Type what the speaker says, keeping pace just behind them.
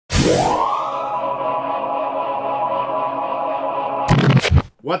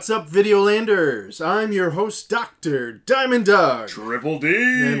What's up, Videolanders? I'm your host, Dr. Diamond Dog. Triple D.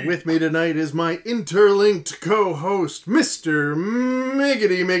 And with me tonight is my interlinked co-host, Mr.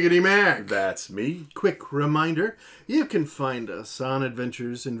 Miggity Mac. That's me. Quick reminder, you can find us on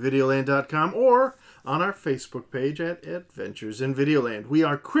adventuresinvideoland.com or on our Facebook page at Adventures in Videoland. We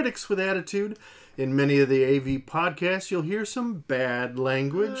are critics with attitude. In many of the AV podcasts, you'll hear some bad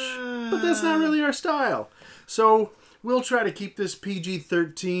language, but that's not really our style. So we'll try to keep this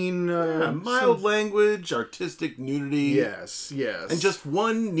PG-13. Mild language, artistic nudity. Yes. And just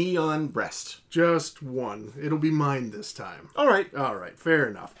one neon breast. Just one. It'll be mine this time. All right, fair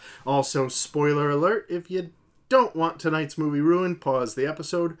enough. Also, spoiler alert, if you don't want tonight's movie ruined, pause the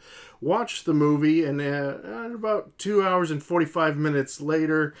episode, watch the movie, and about 2 hours and 45 minutes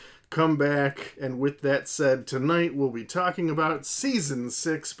later, come back. And with that said, tonight we'll be talking about Season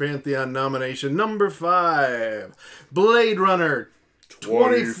 6 Pantheon nomination number 5, Blade Runner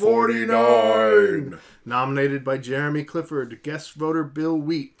 2049. Nominated by Jeremy Clifford, guest voter Bill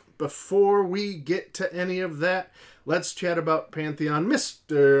Wheat. Before we get to any of that, let's chat about Pantheon.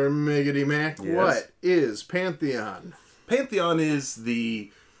 Mr. Miggity Mac, Yes. What is Pantheon? Pantheon is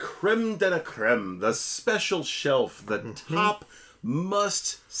the creme de la creme, the special shelf, the top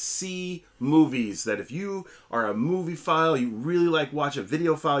must-see movies that if you are a movie file, you really like watching,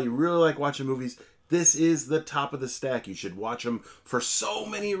 video file, you really like watching movies, this is the top of the stack. You should watch them for so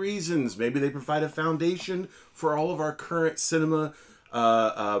many reasons. Maybe they provide a foundation for all of our current cinema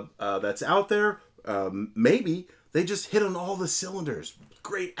that's out there. Maybe they just hit on all the cylinders.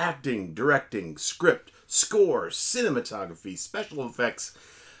 Great acting, directing, script, score, cinematography, special effects.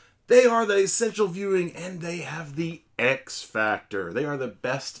 They are the essential viewing, and they have the X factor. They are the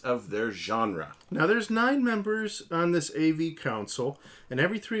best of their genre. Now, there's 9 members on this AV council, and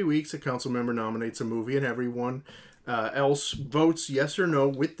every 3 weeks a council member nominates a movie, and everyone else votes yes or no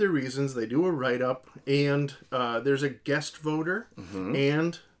with their reasons. They do a write-up, and there's a guest voter,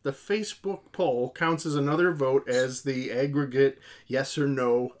 and the Facebook poll counts as another vote as the aggregate yes or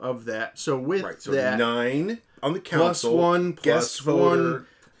no of that. So with that, 9 on the council, plus 1, guest plus voter, 1.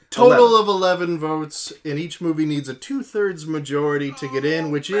 Total 11. of 11 votes, and each movie needs a 2/3 majority to get in,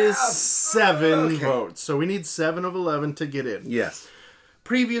 which is 7 votes. So we need 7 of 11 to get in. Yes.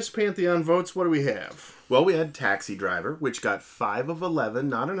 Previous Pantheon votes, what do we have? Well, we had Taxi Driver, which got 5 of 11.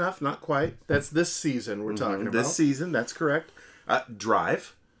 Not enough, not quite. That's this season we're talking about. This season, that's correct.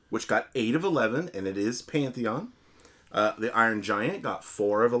 Drive, which got 8 of 11, and it is Pantheon. The Iron Giant got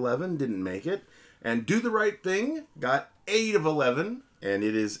 4 of 11, didn't make it. And Do the Right Thing got 8 of 11, and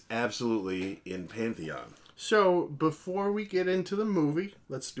it is absolutely in Pantheon. So, before we get into the movie,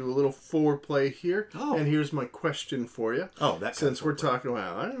 let's do a little foreplay here. Oh. And here's my question for you. Oh, that Since we're talking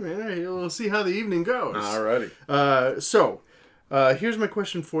about, we'll see how the evening goes. Alrighty. Here's my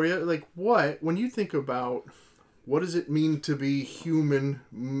question for you. Like, when you think about what does it mean to be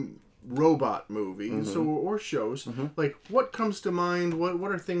human robot movies or shows, like, what comes to mind?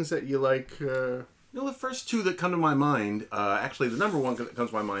 What are things that you like? The first 2 that come to my mind, actually the number 1 that comes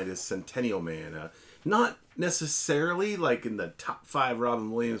to my mind is Centennial Man. Not necessarily like in the top 5 Robin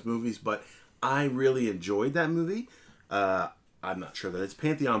Williams movies, but I really enjoyed that movie. I'm not sure that it's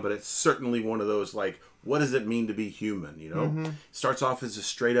Pantheon, but it's certainly one of those, like, what does it mean to be human, you know? Starts off as a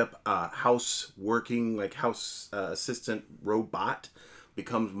straight up house assistant robot,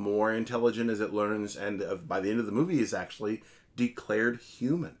 becomes more intelligent as it learns, and by the end of the movie is actually declared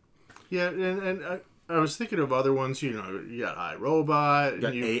human. Yeah, and I was thinking of other ones. You got iRobot, You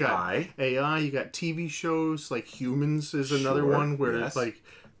got AI. got AI. You got TV shows like Humans is another one where it's like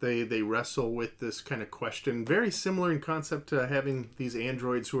they wrestle with this kind of question, very similar in concept to having these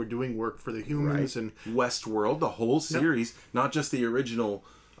androids who are doing work for the humans. And Westworld, the whole series, not just the original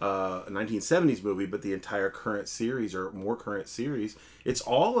 1970s movie, but the entire current series or more current series. It's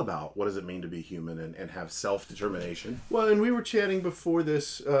all about what does it mean to be human and have self-determination. Well, and we were chatting before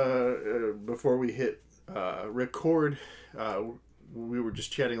this, before we hit record, we were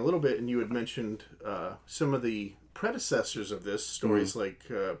just chatting a little bit, and you had mentioned some of the predecessors of this, stories like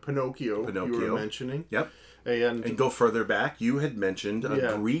Pinocchio, you were mentioning. Yep. And go further back, you had mentioned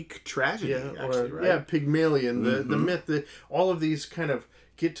a Greek tragedy, right? Yeah, Pygmalion, the myth, all of these kind of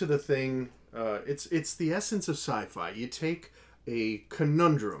get to the thing. It's the essence of sci-fi. You take a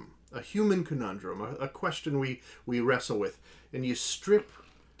conundrum, a human conundrum, a question we wrestle with, and you strip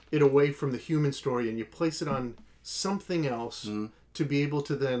it away from the human story and you place it on something else to be able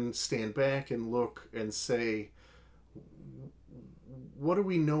to then stand back and look and say, what do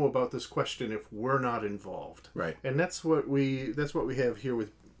we know about this question if we're not involved? Right. And that's what we have here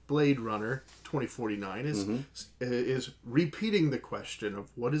with Blade Runner 2049 is repeating the question of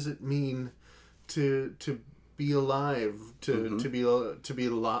what does it mean to be alive, to be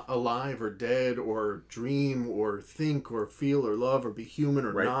alive or dead or dream or think or feel or love or be human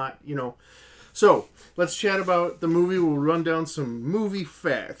or not, you know. So, let's chat about the movie. We'll run down some movie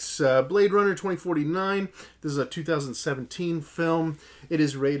facts. Blade Runner 2049. This is a 2017 film. It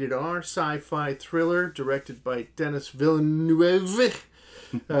is rated R, sci-fi thriller, directed by Denis Villeneuve.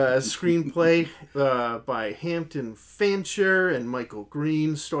 Screenplay by Hampton Fancher and Michael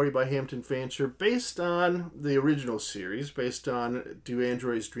Green. Story by Hampton Fancher, based on the original series, based on Do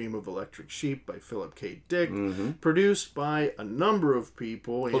Androids Dream of Electric Sheep by Philip K. Dick. Produced by a number of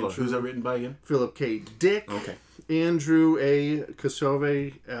people. Hold on, who's that written by again? Philip K. Dick. Okay. Andrew A.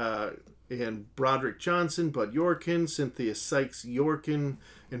 Kosove and Broderick Johnson, Bud Yorkin, Cynthia Sykes Yorkin,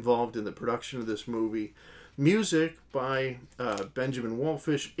 involved in the production of this movie. Music by Benjamin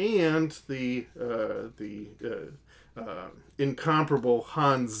Wallfish and the incomparable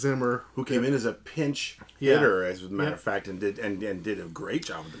Hans Zimmer, who came in as a pinch hitter, as a matter of fact, and did a great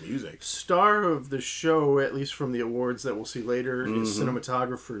job with the music. Star of the show, at least from the awards that we'll see later, is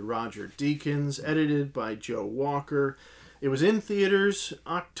cinematographer Roger Deakins, edited by Joe Walker. It was in theaters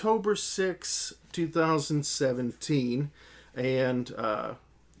October 6, 2017, and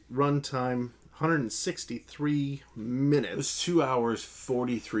runtime 163 minutes. It was 2 hours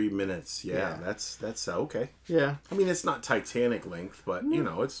 43 minutes. Yeah. That's okay. Yeah. I mean, it's not Titanic length, but you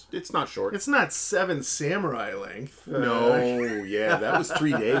know, it's not short. It's not Seven Samurai length. No, that was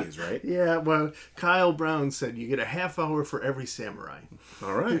 3 days, right? Yeah. Well, Kyle Brown said you get a half hour for every samurai.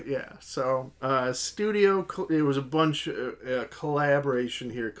 All right. Yeah. So, studio. It was a bunch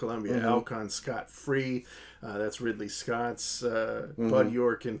collaboration here. Columbia, Alcon, Scott Free. That's Ridley Scott's Bud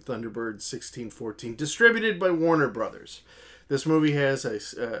York and Thunderbird 1614, distributed by Warner Brothers. This movie has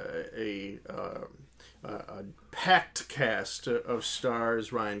a packed cast of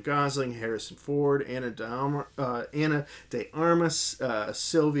stars: Ryan Gosling, Harrison Ford, Ana de Armas,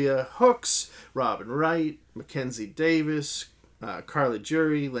 Sylvia Hooks, Robin Wright, Mackenzie Davis, Carla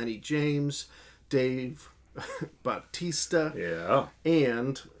Jury, Lenny James, Dave Bautista,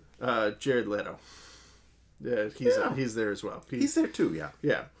 and Jared Leto. Yeah, he's there as well. He's there too, yeah.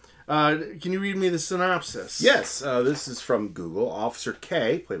 Yeah. Can you read me the synopsis? Yes, this is from Google. Officer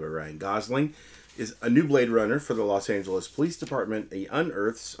K, played by Ryan Gosling, is a new Blade Runner for the Los Angeles Police Department. He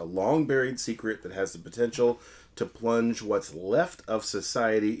unearths a long-buried secret that has the potential to plunge what's left of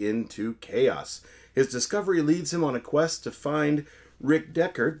society into chaos. His discovery leads him on a quest to find Rick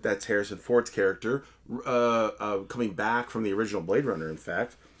Deckard, that's Harrison Ford's character, coming back from the original Blade Runner, in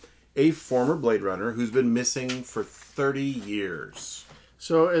fact, a former Blade Runner who's been missing for 30 years.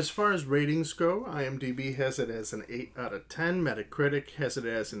 So as far as ratings go, IMDb has it as an 8 out of 10. Metacritic has it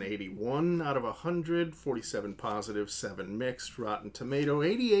as an 81 out of 100. 47 positive, 7 mixed. Rotten Tomato,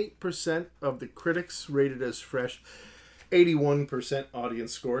 88% of the critics rated as fresh. 81%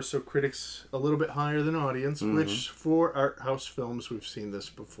 audience score. So critics a little bit higher than audience, which for art house films, we've seen this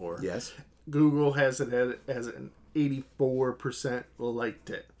before. Yes. Google has it as an 84% liked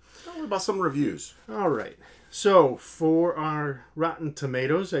it. What about some reviews? All right. So, for our Rotten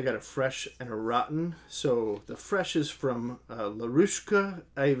Tomatoes, I got a fresh and a rotten. So, the fresh is from Larushka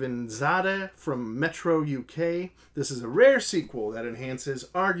Ivanzadeh from Metro, UK. This is a rare sequel that enhances,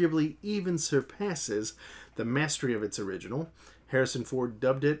 arguably even surpasses, the mastery of its original. Harrison Ford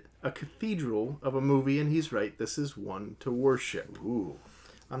dubbed it a cathedral of a movie, and he's right, this is one to worship. Ooh.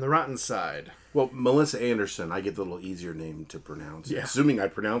 On the rotten side. Well, Melissa Anderson, I get the little easier name to pronounce, yeah. Assuming I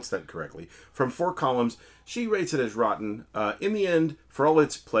pronounced that correctly. From 4 columns, she rates it as rotten. In the end, for all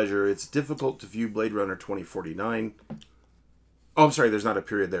its pleasure, it's difficult to view Blade Runner 2049. Oh, I'm sorry, there's not a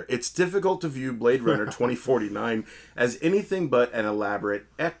period there. It's difficult to view Blade Runner 2049 as anything but an elaborate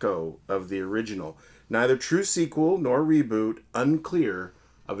echo of the original. Neither true sequel nor reboot, unclear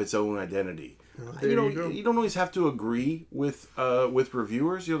of its own identity. You don't always have to agree with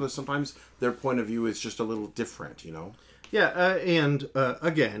reviewers. Sometimes their point of view is just a little different. Yeah, and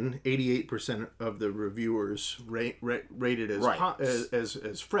again, 88% of the reviewers rated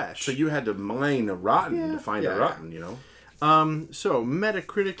as fresh. So you had to mine a rotten to find a rotten. So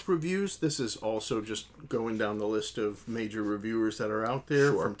Metacritic reviews. This is also just going down the list of major reviewers that are out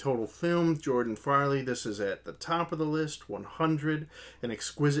there. Sure. From Total Film, Jordan Farley. This is at the top of the list. 100, an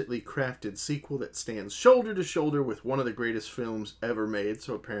exquisitely crafted sequel that stands shoulder to shoulder with one of the greatest films ever made.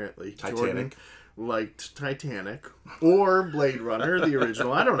 So apparently, Titanic. Jordan liked Titanic or Blade Runner, the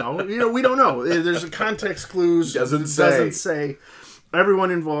original. I don't know. We don't know. There's a context clues. Doesn't say.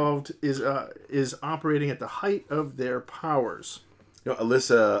 Everyone involved is operating at the height of their powers.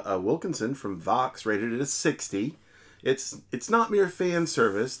 Alyssa Wilkinson from Vox rated it a 60. It's not mere fan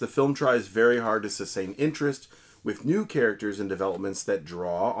service. The film tries very hard to sustain interest with new characters and developments that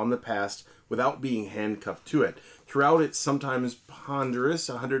draw on the past without being handcuffed to it. Throughout its sometimes ponderous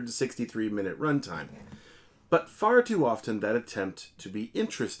 163-minute runtime. But far too often that attempt to be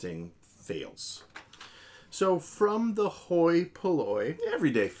interesting fails. So from the hoi polloi,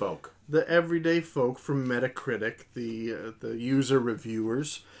 Everyday folk. the everyday folk from Metacritic, the user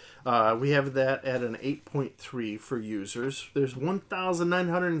reviewers, we have that at an 8.3 for users. There's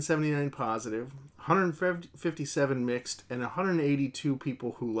 1,979 positive, 157 mixed, and 182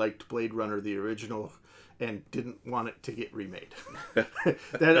 people who liked Blade Runner the original and didn't want it to get remade.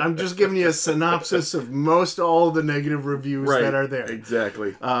 That I'm just giving you a synopsis of most all the negative reviews that are there.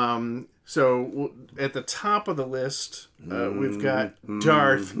 Exactly. So at the top of the list, we've got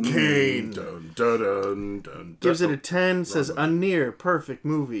Darth Kane. Dun, dun, dun, dun, Gives it a 10, says a near perfect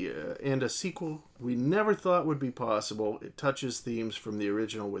movie and a sequel we never thought would be possible. It touches themes from the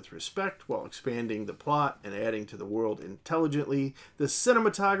original with respect while expanding the plot and adding to the world intelligently. The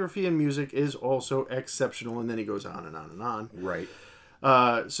cinematography and music is also exceptional, and then he goes on and on and on. Right.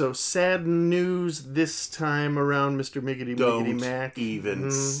 So sad news this time around, Mr. Miggity Miggity Mac.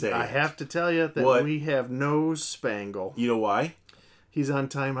 Even say I it. have to tell you that we have no Spangle. You know why? He's on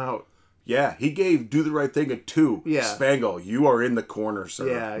timeout. Yeah, he gave Do the Right Thing a 2. Yeah. Spangle, you are in the corner, sir.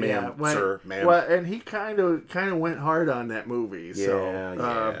 Yeah, ma'am, yeah. sir, ma'am. Well, and he kind of went hard on that movie. Yeah, So,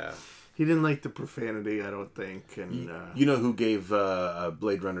 yeah. he didn't like the profanity, I don't think. And You know who gave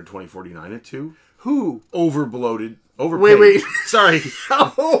Blade Runner 2049 a 2? who? Overbloated. Wait. Sorry.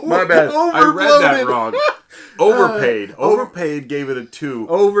 Oh, My bad. I read that overbloated. wrong. Overpaid. Overpaid gave it a 2.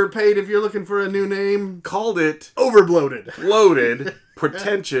 Overpaid if you're looking for a new name. Called it Overbloated. bloated,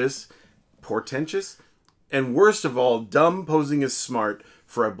 pretentious, and worst of all, dumb posing as smart.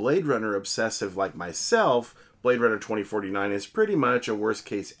 For a Blade Runner obsessive like myself, Blade Runner 2049 is pretty much a worst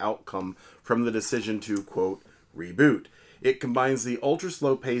case outcome from the decision to, quote, reboot. It combines the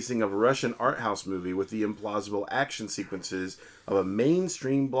ultra-slow pacing of a Russian art house movie with the implausible action sequences of a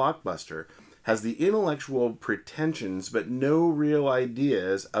mainstream blockbuster, has the intellectual pretensions but no real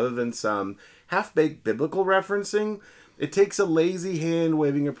ideas other than some half-baked biblical referencing. It takes a lazy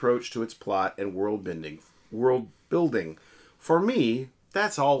hand-waving approach to its plot and world building. For me,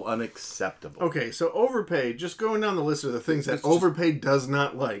 that's all unacceptable. Okay, so Overpaid, just going down the list of the things that Overpaid does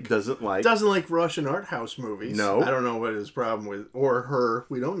not like. Doesn't like Russian art house movies. No. I don't know what his problem with, or her,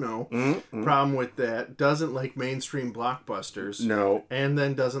 we don't know. Problem with that. Doesn't like mainstream blockbusters. No. And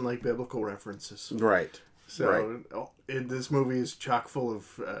then doesn't like biblical references. Right. So this movie is chock full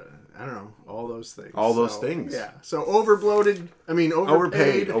of, I don't know, all those things. All those things. Yeah. So Overpaid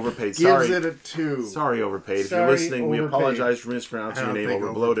Overpaid. gives Sorry. it a 2. Sorry, Overpaid. If Sorry, you're listening, we Overpaid. apologize for mispronouncing your name,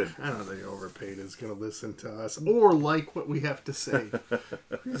 Overbloated. I don't think Overpaid is going to listen to us or like what we have to say.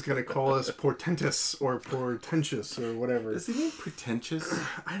 He's going to call us portentous or portentous or whatever. Does he mean pretentious?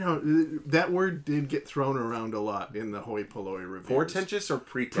 I don't. That word did get thrown around a lot in the hoi polloi reviews. Portentous or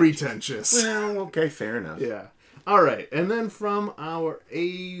pretentious? Pretentious. Well, okay, fair enough. Yeah. All right, and then from our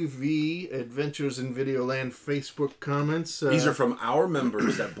AV Adventures in Videoland Facebook comments. These are from our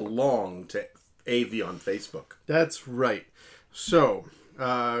members that belong to AV on Facebook. That's right. So,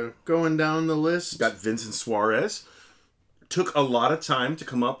 going down the list. Got Vincent Suarez. Took a lot of time to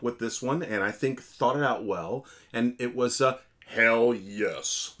come up with this one, and I think thought it out well. And it was hell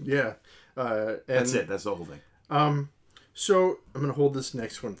yes. Yeah. That's it. That's the whole thing. So I'm going to hold this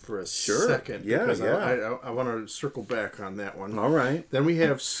next one for a second. Yeah, because yeah. I want to circle back on that one. All right. Then we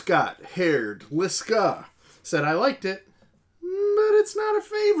have Scott Haired Liska. Said, I liked it, but it's not a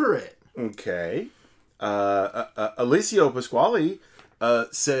favorite. Okay. Alicio Pasquale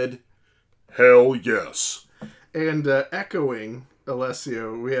said, hell yes. And echoing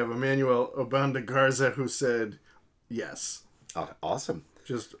Alessio, we have Emmanuel Obanda Garza who said, yes. Awesome.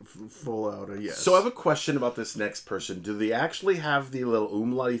 Just full out a yes. So I have a question about this next person. Do they actually have the little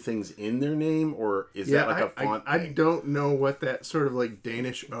umlaut things in their name, or is that like a font I thing? don't know what that sort of like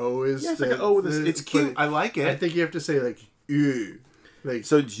Danish O is. Yeah, it's like an O with this. It's cute. I like it. I think you have to say like, ew. Like,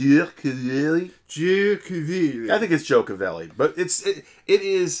 so Giocavelli? Giocavelli. I think it's Giocavelli, but it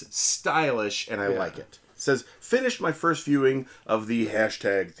is stylish, and I like it. It says, finished my first viewing of the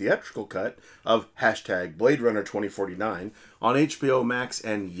hashtag theatrical cut of hashtag Blade Runner 2049 on HBO Max,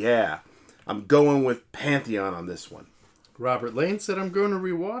 and yeah, I'm going with Pantheon on this one. Robert Lane said, I'm going to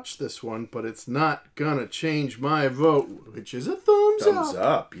rewatch this one, but it's not going to change my vote, which is a thumbs up. Thumbs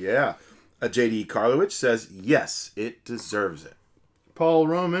up, yeah. JD Karlowicz says, yes, it deserves it. Paul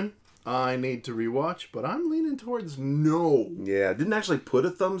Roman I need to rewatch, but I'm leaning towards no. Yeah, didn't actually put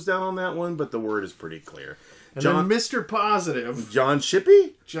a thumbs down on that one, but the word is pretty clear. And then Mr. Positive, John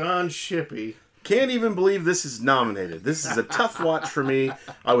Shippey? John Shippey. Can't even believe this is nominated. This is a tough watch for me.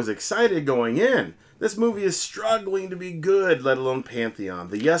 I was excited going in. This movie is struggling to be good, let alone Pantheon.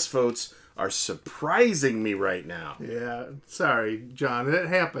 The yes votes are surprising me right now. Yeah, sorry, John. It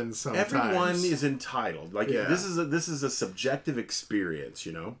happens sometimes. Everyone is entitled. Like Yeah. this is a subjective experience,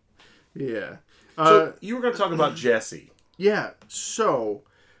 you know. Yeah. So you were going to talk about Jesse. Yeah. So,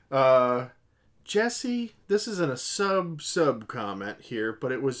 Jesse, this isn't a sub comment here,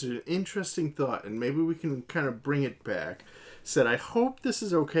 but it was an interesting thought, and maybe we can kind of bring it back. Said, I hope this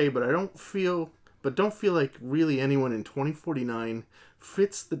is okay, but don't feel like really anyone in 2049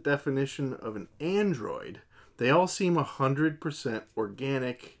 fits the definition of an android. They all seem 100%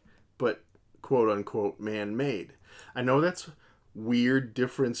 organic, but quote unquote man-made. I know that's weird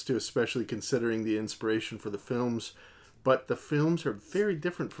difference to, especially considering the inspiration for the films, but the films are very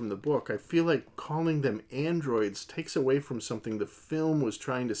different from the book. I feel like calling them androids takes away from something the film was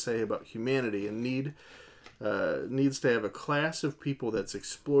trying to say about humanity, and needs to have a class of people that's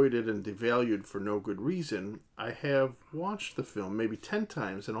exploited and devalued for no good reason. I have watched the film maybe 10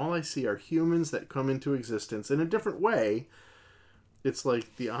 times, and all I see are humans that come into existence in a different way. It's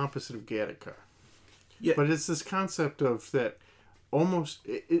like the opposite of Gattaca. Yeah. But it's this concept of that almost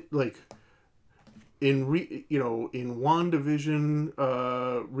like in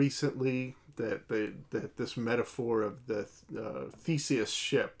WandaVision recently, that this metaphor of the Theseus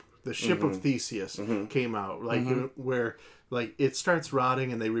ship, the ship of Theseus, came out, like where like it starts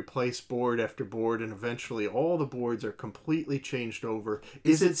rotting and they replace board after board, and eventually all the boards are completely changed over.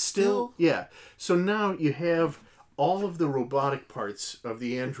 Is it still? Yeah. So now you have all of the robotic parts of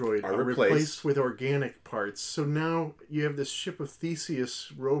the android are replaced with organic parts. So now you have this ship of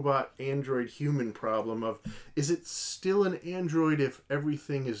Theseus robot android human problem of, is it still an android if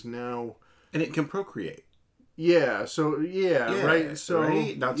everything is now... And it can procreate. Yeah, so, right? So,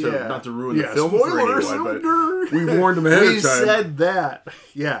 right? Not to ruin the film spoilers, for anyone, but we warned them ahead of time. We said that.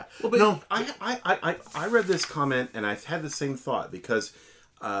 Yeah. Well, but no, I read this comment and I had the same thought because,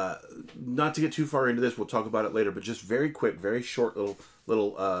 not to get too far into this, we'll talk about it later, but just very quick, very short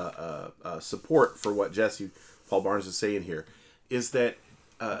little support for what Jesse Paul Barnes is saying here is that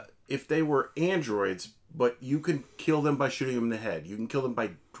if they were androids, but you can kill them by shooting them in the head. You can kill them by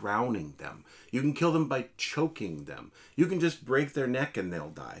drowning them. You can kill them by choking them. You can just break their neck and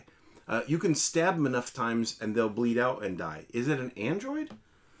they'll die. You can stab them enough times and they'll bleed out and die. Is it an android?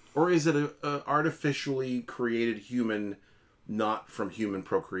 Or is it a artificially created human, not from human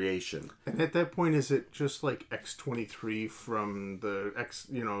procreation? And at that point, is it just like X-23 from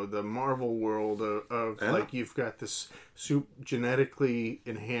the Marvel world of like you've got this genetically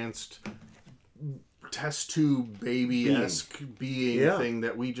enhanced test tube baby-esque being thing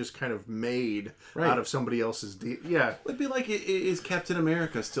that we just kind of made out of somebody else's It'd be like, is Captain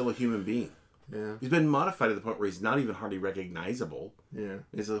America still a human being? Yeah. He's been modified to the point where he's not even hardly recognizable. Yeah.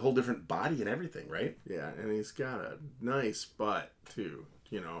 He's a whole different body and everything, right? Yeah, and he's got a nice butt, too.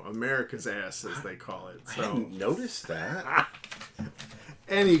 America's ass, as they call it. So. I hadn't noticed that.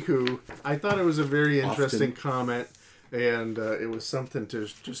 Anywho, I thought it was a very interesting comment, and it was something to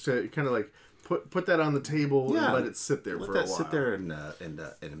just to kind of like put that on the table and let it sit there for a while. Let that sit there and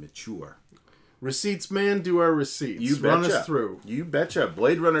mature. Receipts, man, do our receipts. You Run betcha. us through. You betcha.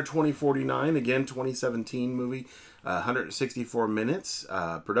 Blade Runner 2049, again, 2017 movie, 164 minutes.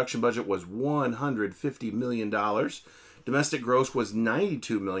 Production budget was $150 million. Domestic gross was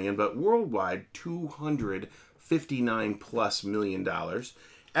 $92 million, but worldwide, $259 plus million.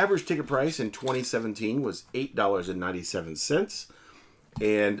 Average ticket price in 2017 was $8.97.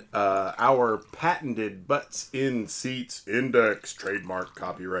 And our patented Butts in Seats Index, trademark,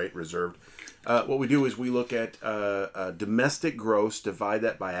 copyright, reserved. What we do is we look at domestic gross, divide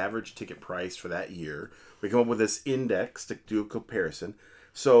that by average ticket price for that year. We come up with this index to do a comparison.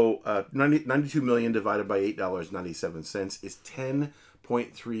 So 92 million divided by $8.97 is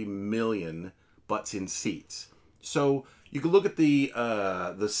 10.3 million butts in seats. So you can look at the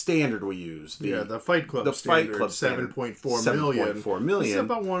standard we use. The Fight Club. The standard, Fight Club 7.4 million. 7.4 million. It's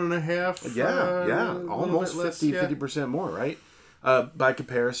about 1.5. Yeah, almost 50% more, right? By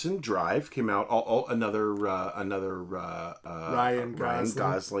comparison, Drive came out. Another Ryan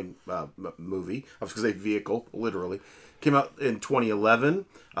Gosling movie. I was going to say vehicle, literally. Came out in 2011.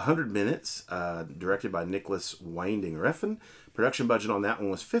 100 minutes, directed by Nicholas Winding Refn. Production budget on that one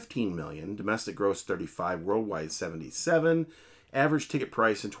was $15 million. Domestic gross $35, worldwide $77. Average ticket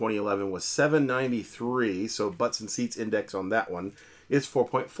price in 2011 was $7.93. So butts and seats index on that one is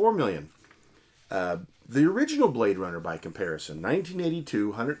 $4.4 million. The original Blade Runner, by comparison, 1982,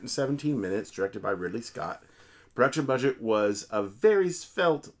 117 minutes, directed by Ridley Scott. Production budget was a very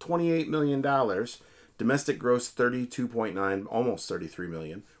svelte $28 million. Domestic gross 32.9, almost 33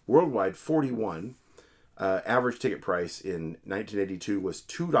 million. Worldwide 41. Average ticket price in 1982 was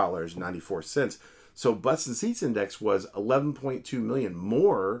 $2.94. So Butts and Seats Index was 11.2 million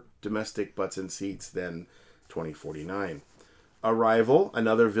more domestic butts and seats than 2049. Arrival,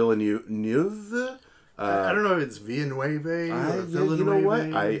 another Villeneuve. I don't know if it's Villeneuve or Villeneuve. You know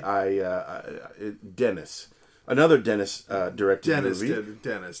what? Dennis. Another Dennis directed movie.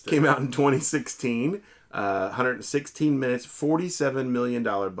 Dennis did. Came out in 2016. 116 minutes, $47 million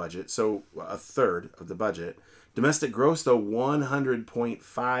budget, so a third of the budget. Domestic gross, though,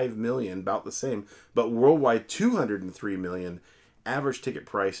 $100.5 million, about the same, but worldwide $203 million. Average ticket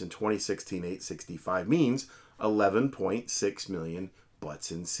price in 2016, $865, means 11.6 million butts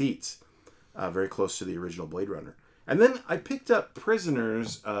and seats. Very close to the original Blade Runner. And then I picked up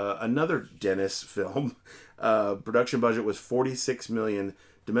Prisoners, another Dennis film. Production budget was $46 million.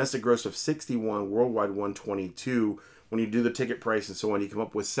 Domestic gross of 61, worldwide 122. When you do the ticket price and so on, you come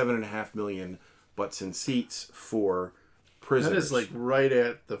up with 7.5 million butts and seats for Prisoners. That is like right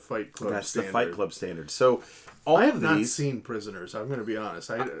at the Fight Club That's standard. the Fight Club standard. So all I have of not these, seen Prisoners. I'm going to be honest.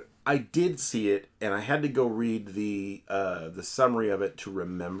 I did see it, and I had to go read the summary of it to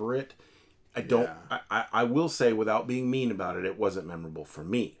remember it. I don't. Yeah. I will say, without being mean about it, it wasn't memorable for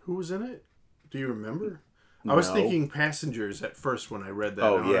me. Who was in it? Do you remember? I was thinking Passengers at first when I read that.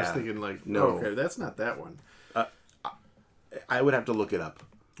 Oh, I was thinking like, no, okay, that's not that one. I would have to look it up.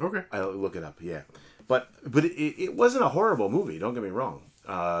 Okay, I'll look it up. Yeah, but it wasn't a horrible movie. Don't get me wrong.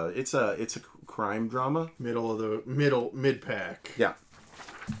 It's a crime drama. Mid pack. Yeah.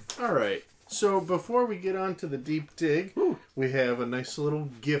 All right. So before we get on to the deep dig, we have a nice little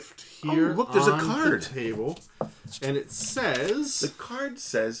gift here. Oh, look, there's a card. The table, and it says the card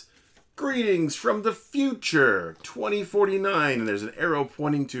says, "Greetings from the future, 2049," and there's an arrow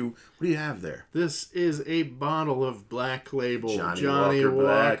pointing to, what do you have there? This is a bottle of Black Label Johnny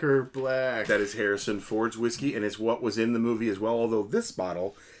Walker Black. That is Harrison Ford's whiskey, and it's what was in the movie as well. Although this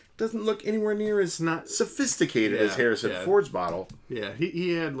bottle doesn't look anywhere near as not sophisticated as Harrison Ford's bottle. Yeah,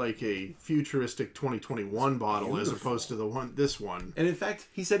 he had like a futuristic 2021 bottle as opposed to this one. And in fact,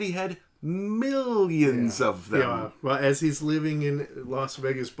 he said he had millions of them. Yeah, well, as he's living in Las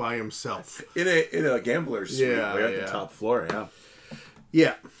Vegas by himself in a gambler's suite, at the top floor.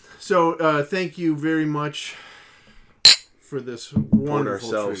 Yeah. So thank you very much for this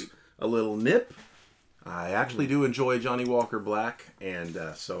wonderful treat. A little nip. I actually do enjoy Johnny Walker Black, and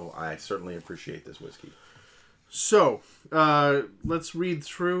so I certainly appreciate this whiskey. So, let's read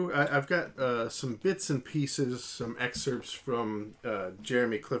through. I've got some bits and pieces, some excerpts from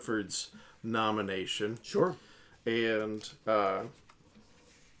Jeremy Clifford's nomination. Sure. And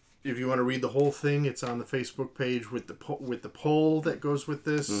if you want to read the whole thing, it's on the Facebook page with the poll that goes with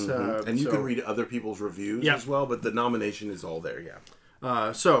this. Mm-hmm. And you can read other people's reviews as well, but the nomination is all there,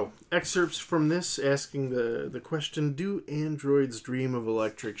 So, excerpts from this asking the question, do androids dream of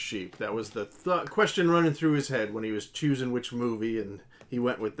electric sheep? That was the question running through his head when he was choosing which movie, and he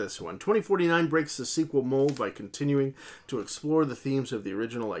went with this one. 2049 breaks the sequel mold by continuing to explore the themes of the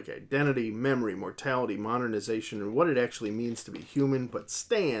original, like identity, memory, mortality, modernization, and what it actually means to be human, but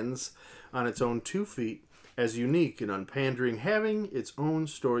stands on its own 2 feet as unique and unpandering, having its own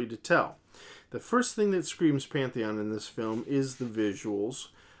story to tell. The first thing that screams Pantheon in this film is the visuals.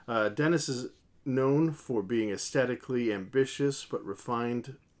 Dennis is known for being aesthetically ambitious but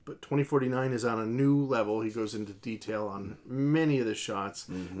refined, but 2049 is on a new level. He goes into detail on many of the shots,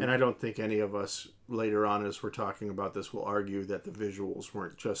 and I don't think any of us later on as we're talking about this will argue that the visuals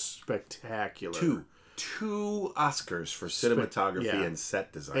weren't just spectacular. Two Oscars for cinematography and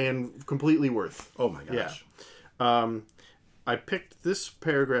set design. And completely worth. Oh my gosh. Yeah. I picked this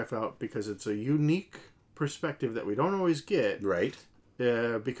paragraph out because it's a unique perspective that we don't always get. Right.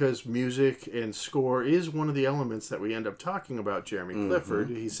 Because music and score is one of the elements that we end up talking about Jeremy Clifford.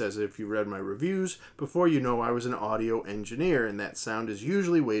 He says, if you read my reviews, before you know I was an audio engineer, and that sound is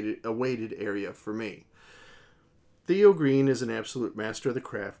usually a weighted area for me. Theo Green is an absolute master of the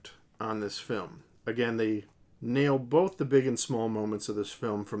craft on this film. Again, they nail both the big and small moments of this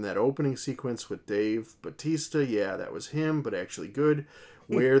film, from that opening sequence with Dave Bautista, that was him, but actually good,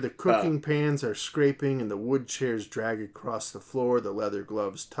 where the cooking pans are scraping and the wood chairs drag across the floor, the leather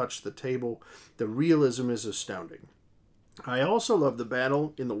gloves touch the table. The realism is astounding. I also love the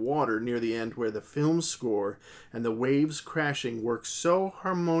battle in the water near the end where the film score and the waves crashing work so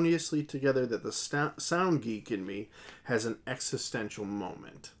harmoniously together that the sound geek in me has an existential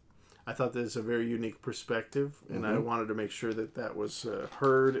moment. I thought that is a very unique perspective, and I wanted to make sure that that was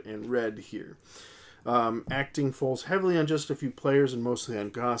heard and read here. Acting falls heavily on just a few players and mostly on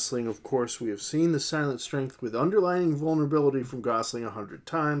Gosling. Of course, we have seen the silent strength with underlying vulnerability from Gosling 100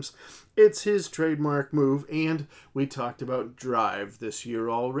 times. It's his trademark move, and we talked about Drive this year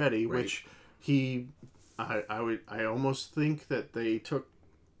already, Right. which I almost think that they took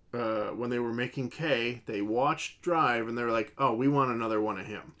when they were making K, they watched Drive and they were like, "Oh, we want another one of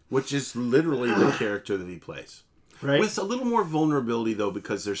him." Which is literally the character that he plays. Right? With a little more vulnerability, though,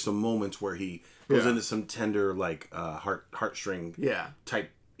 because there's some moments where he goes Yeah. into some tender, like, heartstring Yeah. type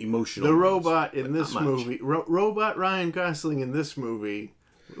emotional The moments, robot but in not this much. movie, robot Ryan Gosling in this movie,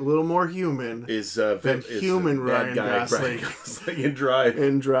 a little more human Is human bad Ryan guy Gosling. Ryan Gosling in Drive.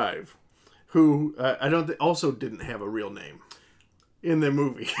 in Drive, who I don't also didn't have a real name in the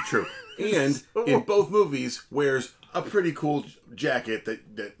movie. True. And in both movies wears a pretty cool jacket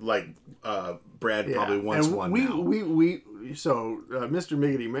that like Brad probably wants and one we, now. Mr.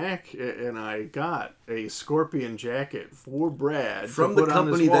 Miggity Mac and I got a Scorpion jacket for Brad From to the put on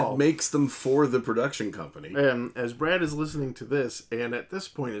his company wall. that makes them for the production company. And as Brad is listening to this, and at this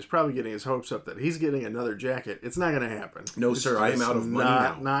point is probably getting his hopes up that he's getting another jacket, it's not going to happen. No, It's sir, I am just out of money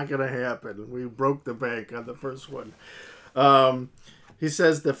now. Not going to happen. We broke the bank on the first one. He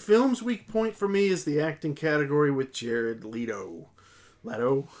says, the film's weak point for me is the acting category with Jared Leto.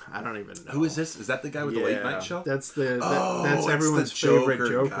 Leto? I don't even know. Who is this? Is that the guy with the late night show? That's that's everyone's the favorite Joker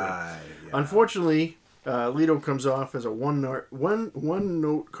Joker. guy. Yeah. Unfortunately, Leto comes off as a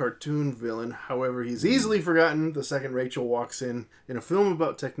one-note cartoon villain. However, he's easily forgotten the second Rachel walks in a film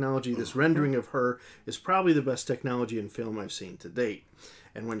about technology. This rendering of her is probably the best technology in film I've seen to date.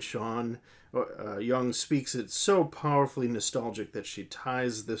 And when Sean Young speaks, it's so powerfully nostalgic that she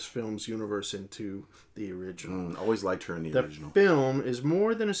ties this film's universe into the original. Always liked her in the The original. film is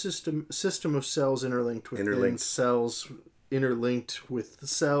more than a system of cells interlinked within cells, interlinked with the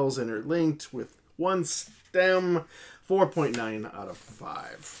cells, interlinked with one stem. 4.9 out of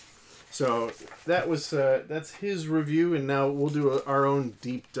 5. So that was that's his review, and now we'll do our own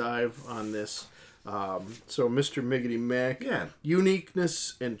deep dive on this. So Mr. Miggity Mac, Yeah.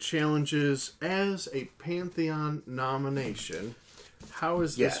 uniqueness and challenges as a Pantheon nomination. How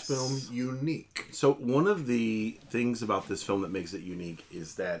is this Yes. film unique? So one of the things about this film that makes it unique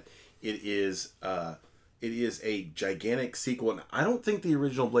is that it is a gigantic sequel, and I don't think the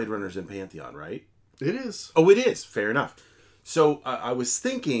original Blade Runner's in Pantheon, right? It is. Oh, it is. Fair enough. So I was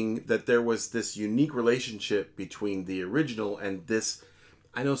thinking that there was this unique relationship between the original and this.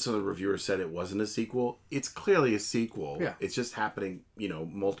 I know some of the reviewers said it wasn't a sequel. It's clearly a sequel. Yeah. It's just happening,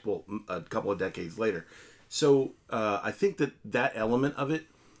 a couple of decades later. So I think that element of it,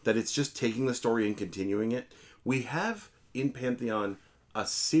 that it's just taking the story and continuing it. We have in Pantheon a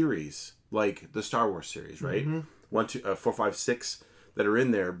series like the Star Wars series, right? 1, 2, 4, 5, 6 that are in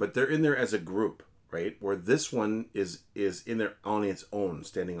there, but they're in there as a group, right? Where this one is in there on its own,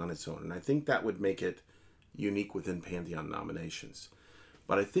 standing on its own, and I think that would make it unique within Pantheon nominations.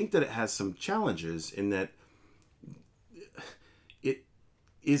 But I think that it has some challenges in that it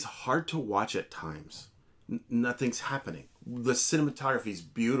is hard to watch at times. Nothing's happening. The cinematography is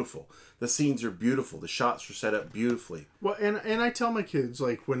beautiful. The scenes are beautiful. The shots are set up beautifully. Well, and I tell my kids,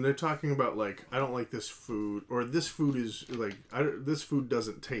 like, when they're talking about, like, I don't like this food, or this food is, like, this food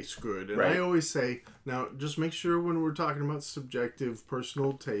doesn't taste good. And Right. I always say, now, just make sure when we're talking about subjective,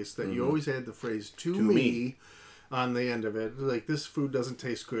 personal taste, that you always add the phrase, to me, on the end of it. Like, this food doesn't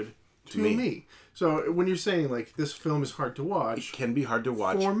taste good to me. So when you're saying, like, this film is hard to watch, It can be hard to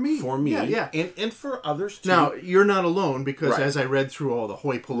watch For me. Yeah. and for others too. now, you're not alone, because Right. as I read through all the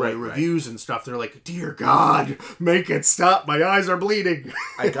hoi polloi Right, right. reviews and stuff, they're like, dear God, make it stop. My eyes are bleeding.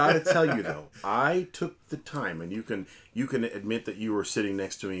 I gotta tell you though, I took the time, and you can admit that you were sitting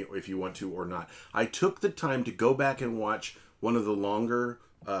next to me if you want to or not. I took the time to go back and watch one of the longer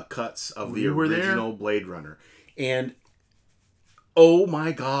cuts of the You were there? original Blade Runner, and oh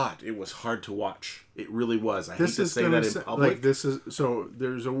my God, it was hard to watch. It really was. I hate to say that in public. like this is so.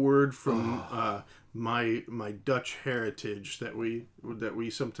 There's a word from my Dutch heritage that we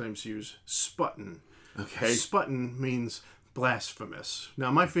sometimes use. Sputten. Okay. Sputten means blasphemous.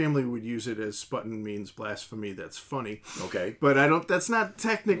 Now my family would use it as sputten means blasphemy. That's funny. Okay. But I don't. That's not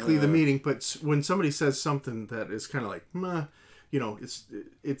technically the meaning. But when somebody says something that is kind of like, meh,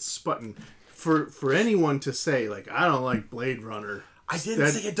 it's sputten. For anyone to say, like, I don't like Blade Runner, I didn't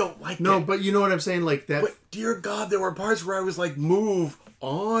say I don't like it. No, but you know what I'm saying? Like that. But dear God, there were parts where I was like, move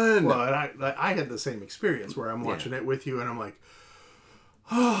on. Well, and I had the same experience where I'm watching it with you, and I'm like,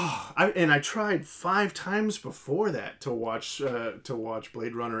 oh, I tried 5 times before that to watch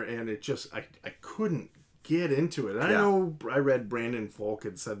Blade Runner, and it just I couldn't get into it. And I know I read Brandon Falk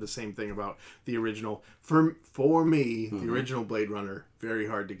had said the same thing about the original. For me, the original Blade Runner, very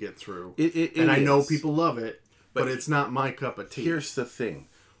hard to get through. I know people love it, but it's not my cup of tea. Here's the thing.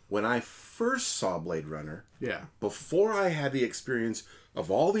 When I first saw Blade Runner, Yeah. before I had the experience of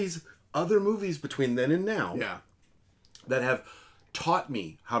all these other movies between then and now, Yeah. that have taught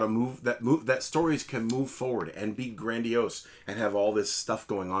me how to that stories can move forward and be grandiose and have all this stuff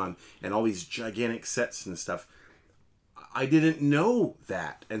going on and all these gigantic sets and stuff. I didn't know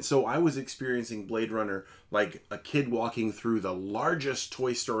that. And so I was experiencing Blade Runner like a kid walking through the largest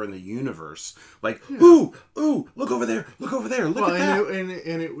toy store in the universe. Like, ooh, look over there, look at that.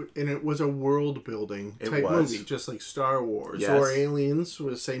 And it was a world building type movie, just like Star Wars or Aliens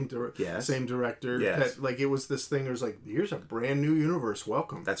was same director. Yes. Like it was this thing. It was like, here's a brand new universe.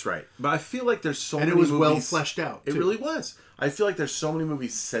 Welcome. That's right. But I feel like there's so many movies. And it was movies, well fleshed out. It really was. I feel like there's so many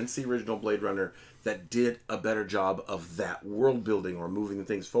movies since the original Blade Runner that did a better job of that world building or moving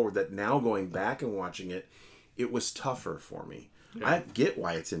things forward, that now going back and watching it, it was tougher for me. Yeah. I get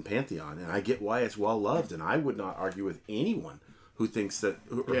why it's in Pantheon, and I get why it's well loved, and I would not argue with anyone who thinks that,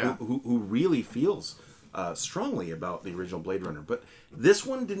 who really feels strongly about the original Blade Runner. But this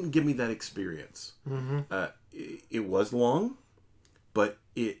one didn't give me that experience. Mm-hmm. It was long, but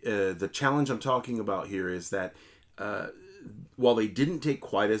the challenge I'm talking about here is that while they didn't take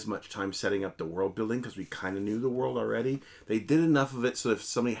quite as much time setting up the world building, because we kind of knew the world already, they did enough of it so if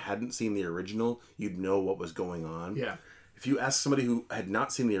somebody hadn't seen the original, you'd know what was going on. Yeah. If you ask somebody who had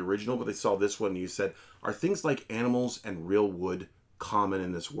not seen the original, but they saw this one, and you said, are things like animals and real wood common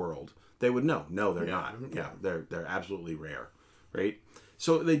in this world? They would know. No, they're not. Yeah, they're absolutely rare, right?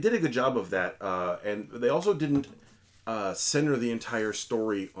 So they did a good job of that, and they also didn't center the entire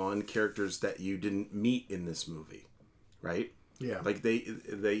story on characters that you didn't meet in this movie, right? Yeah. Like they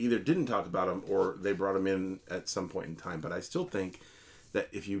either didn't talk about them or they brought them in at some point in time. But I still think that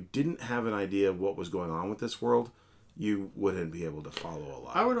if you didn't have an idea of what was going on with this world, you wouldn't be able to follow a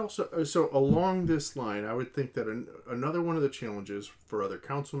lot. I would also, so along this line, I would think that another one of the challenges for other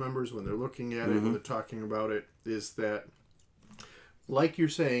council members when they're looking at it, when they're talking about it, is that, like you're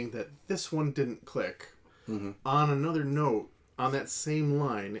saying, that this one didn't click. Mm-hmm. On another note, on that same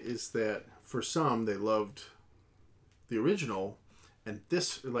line, is that for some, they loved the original, and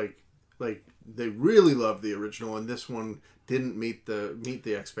this like they really loved the original, and this one didn't meet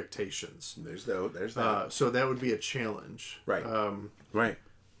the expectations. There's that. So that would be a challenge, right? Right.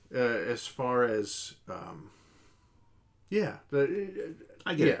 As far as I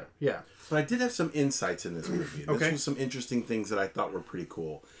get it. Yeah. But I did have some insights in this movie. This was some interesting things that I thought were pretty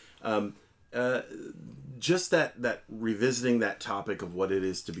cool. Just that revisiting that topic of what it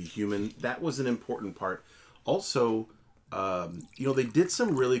is to be human, that was an important part. Also, they did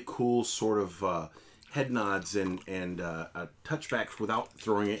some really cool sort of head nods and touchbacks without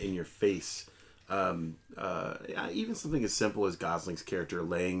throwing it in your face. Even something as simple as Gosling's character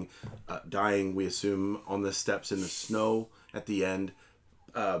dying, we assume, on the steps in the snow at the end,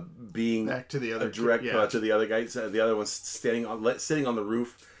 being back to the other direct to the other guy. The other one's sitting on the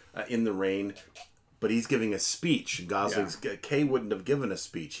roof in the rain. But he's giving a speech. Kay wouldn't have given a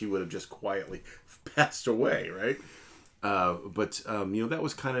speech. He would have just quietly passed away, right? That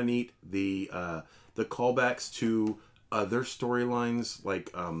was kind of neat. The callbacks to other storylines,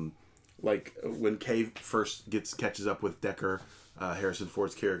 like when Kay first catches up with Deckard, Harrison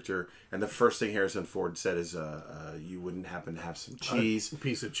Ford's character, and the first thing Harrison Ford said is, "You wouldn't happen to have some cheese?" A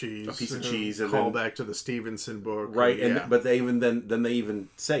piece of cheese. And call back to the Stevenson book, right? But they even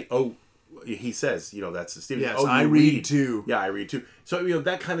say, "Oh." He says, that's the Stevenson. Yes, I read too. Yeah, I read too. So,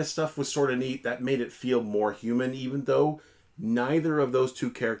 that kind of stuff was sort of neat. That made it feel more human, even though neither of those two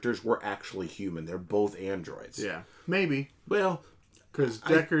characters were actually human. They're both androids. Yeah, maybe. Well, because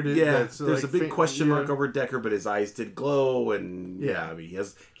Deckard there's a big question mark over Deckard, but his eyes did glow, and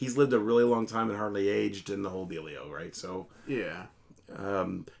he's lived a really long time and hardly aged, and the whole dealio, right? So yeah,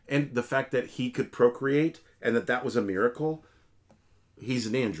 and the fact that he could procreate and that was a miracle. He's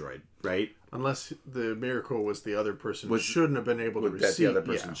an android, right? Unless the miracle was the other person shouldn't have been able to receive. That the other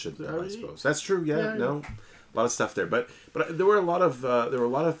person should have, I suppose. That's true. Yeah, no, a lot of stuff there, but there were a lot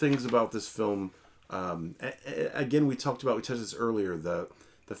of things about this film. Again, we touched this earlier. The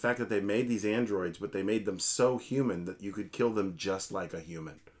fact that they made these androids, but they made them so human that you could kill them just like a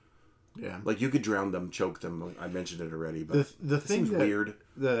human. Yeah. Like you could drown them, choke them. I mentioned it already, but The it thing seems that weird.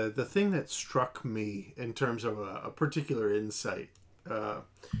 the thing that struck me in terms of a particular insight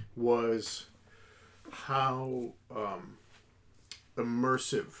was how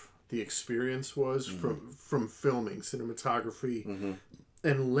immersive the experience was from filming cinematography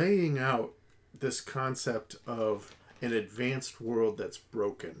and laying out this concept of an advanced world that's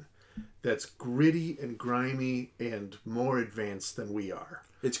broken, that's gritty and grimy and more advanced than we are.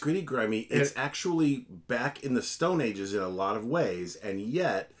 It's gritty, grimy. It's actually back in the Stone Ages in a lot of ways, and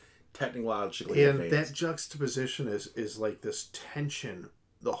yet technologically And advanced. that juxtaposition is like this tension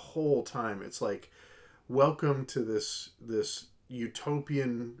the whole time. It's like, welcome to this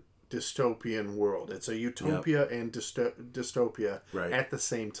utopian dystopian world. It's a utopia and dystopia at the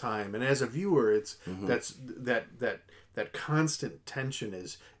same time. And as a viewer, it's that constant tension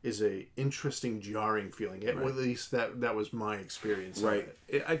is a interesting, jarring feeling. At least that was my experience. Right.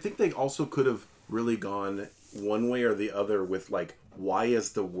 I think they also could have really gone one way or the other with like, why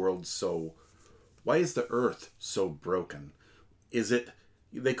is the earth so broken?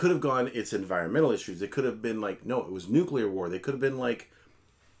 They could have gone, it's environmental issues. They could have been like, no, it was nuclear war. They could have been like,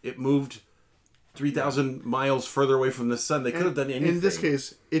 it moved 3,000 miles further away from the sun. They could have done anything. In this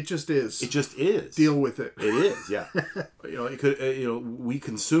case, it just is. It just is. Deal with it. It is, yeah. It could. We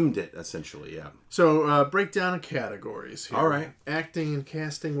consumed it essentially, yeah. So breakdown of categories here. All right. Acting and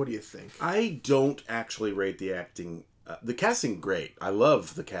casting. What do you think? I don't actually rate the acting. The casting, great. I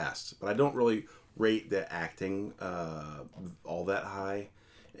love the cast, but I don't really rate the acting all that high.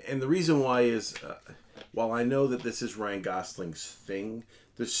 And the reason why is, while I know that this is Ryan Gosling's thing,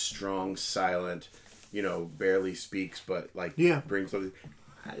 this strong, silent, barely speaks, but brings something.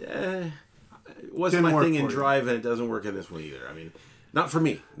 It wasn't my thing in Drive, and it doesn't work in this one either. I mean, not for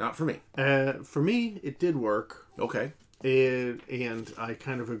me. Not for me. For me, it did work. Okay. And I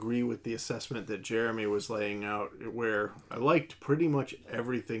kind of agree with the assessment that Jeremy was laying out, where I liked pretty much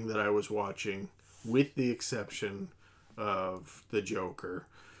everything that I was watching, with the exception of the Joker.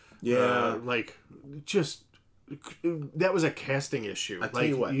 Yeah. That was a casting issue. I tell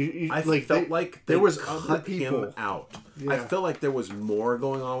you what, I like felt like there was cut other people him out. Yeah. I felt like there was more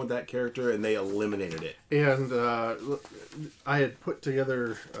going on with that character, and they eliminated it. And I had put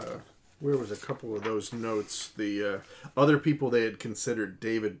together, where was a couple of those notes? The other people they had considered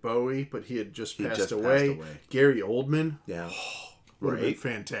David Bowie, but he had just passed away. Gary Oldman. Yeah. Would have been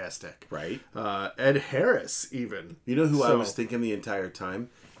fantastic. Right. Ed Harris, even. You know who I was thinking the entire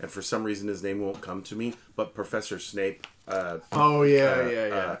time? And for some reason his name won't come to me, but Professor Snape. Yeah,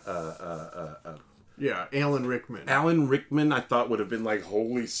 Alan Rickman. Alan Rickman, I thought would have been like,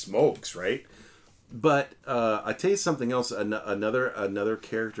 holy smokes, right? But I tell you something else. Another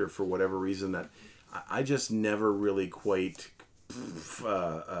character, for whatever reason, that I just never really quite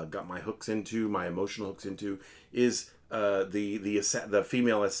got my emotional hooks into, is the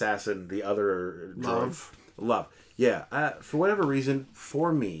female assassin, the other Love. Yeah, for whatever reason,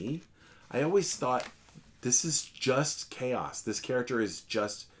 for me, I always thought this is just chaos. This character is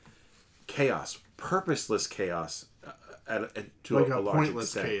just chaos, purposeless chaos, to a large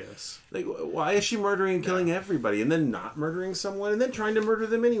pointless extent. Chaos. Like, why is she murdering and killing everybody, and then not murdering someone, and then trying to murder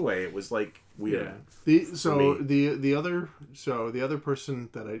them anyway? It was like weird. Yeah. The other person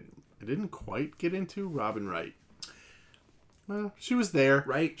that I didn't quite get into, Robin Wright. Well, she was there.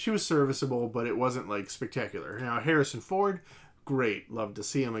 Right. She was serviceable, but it wasn't like spectacular. Now, Harrison Ford, great. Love to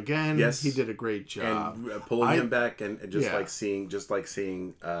see him again. Yes. He did a great job. And pulling him back and like seeing Edward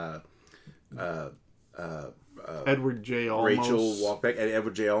J. Olmos. Rachel walk back, and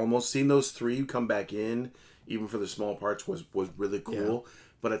Edward J. Olmos. Seeing those three come back in, even for the small parts, was really cool. Yeah.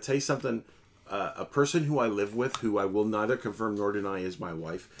 But I tell you something, a person who I live with, who I will neither confirm nor deny is my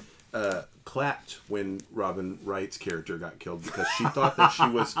wife, clapped when Robin Wright's character got killed because she thought that she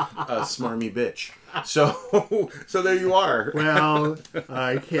was a smarmy bitch. So there you are. Well,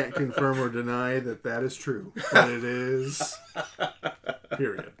 I can't confirm or deny that is true, but it is.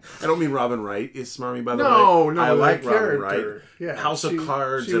 Period. I don't mean Robin Wright is smarmy, by the way. No, I like Robin Wright. Wright. Yeah, House of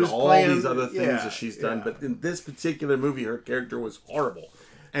Cards and all these other things that she's done. But in this particular movie, her character was horrible.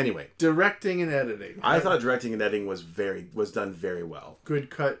 Anyway, directing and editing. I thought directing and editing was done very well.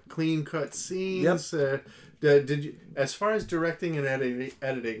 Good clean cut scenes. Yep. Did you, as far as directing and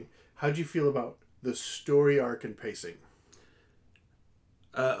editing, how'd you feel about the story arc and pacing?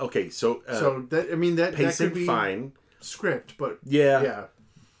 Okay, so that pacing that could be fine. Script, but yeah.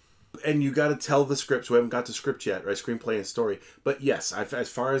 And you got to tell the scripts. We haven't got to script yet, right? Screenplay and story. But yes, as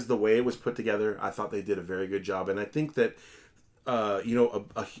far as the way it was put together, I thought they did a very good job, and I think that.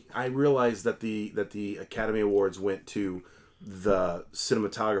 I realized that the Academy Awards went to the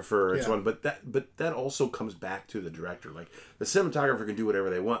cinematographer and so Yeah. on. But that also comes back to the director. Like, the cinematographer can do whatever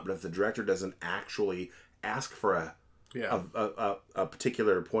they want, but if the director doesn't actually ask for a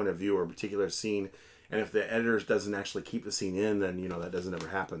particular point of view or a particular scene, and if the editors doesn't actually keep the scene in, then that doesn't ever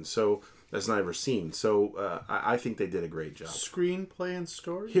happen. So that's not ever seen. So I think they did a great job. Screenplay and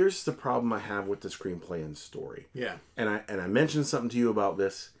story. Here's the problem I have with the screenplay and story. Yeah. And I mentioned something to you about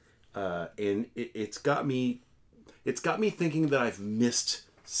this, and it's got me thinking that I've missed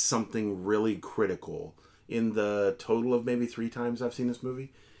something really critical in the total of maybe 3 times I've seen this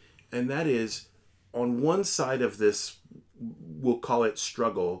movie, and that is, on one side of this, we'll call it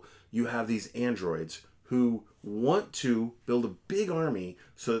struggle, you have these androids who want to build a big army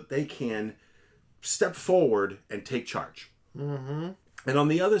so that they can step forward and take charge. Mm-hmm. And on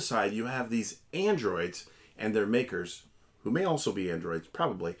the other side, you have these androids and their makers, who may also be androids,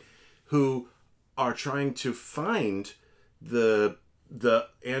 probably, who are trying to find the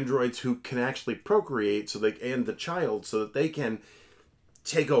androids who can actually procreate, and the child, so that they can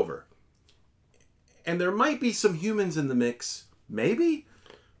take over. And there might be some humans in the mix, maybe.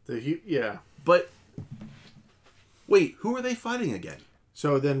 Yeah. But wait, who are they fighting again?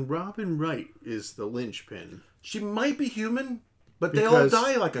 So then Robin Wright is the linchpin. She might be human, but they all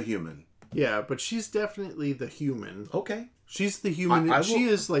die like a human. Yeah, but she's definitely the human. Okay. She's the human. She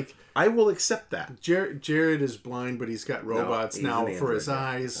is like... I will accept that. Jared is blind, but he's got robots he's now an for his android,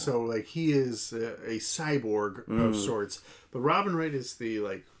 eyes. Yeah. So like he is a cyborg of sorts. But Robin Wright is the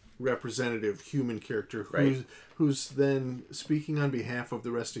like representative human character who's then speaking on behalf of the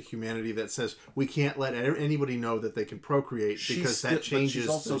rest of humanity, that says we can't let anybody know that they can procreate because that changes the game. She's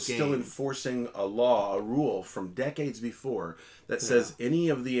also the still enforcing a rule from decades before that says any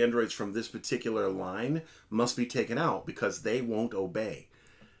of the androids from this particular line must be taken out because they won't obey.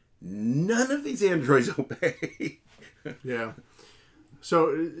 None of these androids obey. Yeah.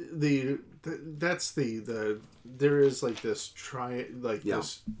 So that's there is like this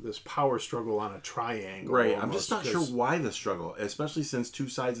this power struggle on a triangle. Right. I'm just not sure why the struggle, especially since 2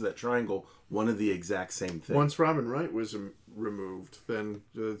 sides of that triangle wanted the exact same thing. Once Robin Wright was removed, then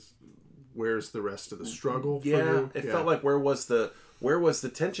where's the rest of the struggle? It felt like where was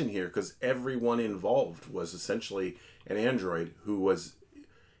the tension here? Because everyone involved was essentially an android who was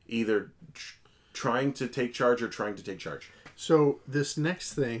either trying to take charge or trying to take charge. So this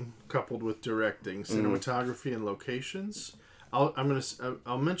next thing, coupled with directing, cinematography, and locations,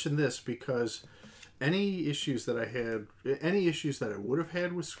 I'll mention this because any issues that I would have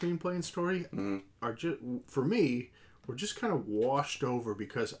had with screenplay and story are just, for me, were just kind of washed over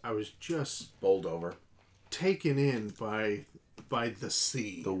because I was just bowled over, taken in by the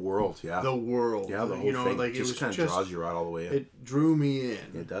sea, the world, the whole thing. Like, it just kind of draws you right all the way in. It drew me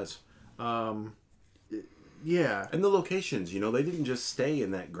in. It does. Yeah. And the locations, they didn't just stay in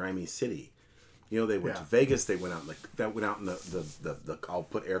that grimy city. They went to Vegas. They went out in the I'll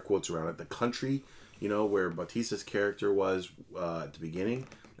put air quotes around it, the country, where Bautista's character was at the beginning,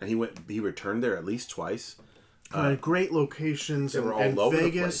 and he returned there at least twice. Great locations. They were all over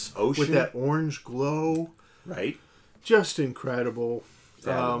Vegas, the place. Ocean. With that orange glow. Right. Just incredible.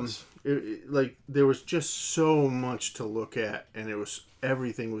 There was just so much to look at, and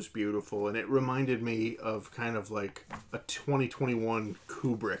everything was beautiful, and it reminded me of kind of like a 2021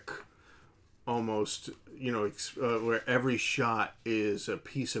 Kubrick, almost, where every shot is a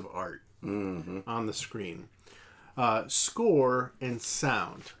piece of art on the screen. Score and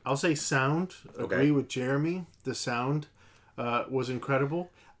sound. I'll say sound. Agree with Jeremy. The sound was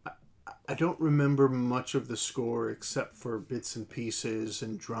incredible. I don't remember much of the score except for bits and pieces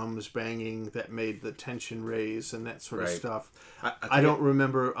and drums banging that made the tension raise and that sort of stuff. I don't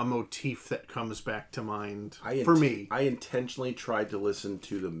remember a motif that comes back to mind for me. I intentionally tried to listen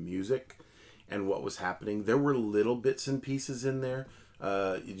to the music and what was happening. There were little bits and pieces in there.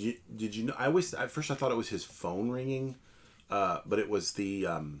 Did you know? At first I thought it was his phone ringing, but it was the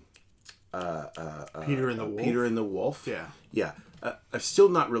Peter and the Wolf. Peter and the Wolf. Yeah. I'm still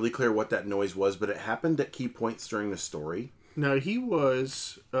not really clear what that noise was, but it happened at key points during the story. No, he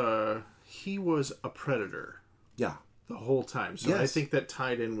was a predator. Yeah. The whole time. So I think that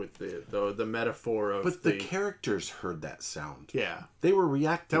tied in with the metaphor of. But the characters heard that sound. Yeah. They were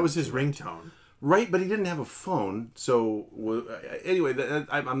reacting. That was his ringtone. Right, but he didn't have a phone. So anyway,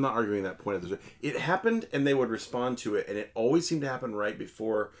 I'm not arguing that point of this. It happened, and they would respond to it, and it always seemed to happen right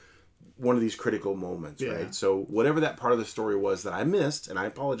before one of these critical moments, right? So whatever that part of the story was that I missed, and I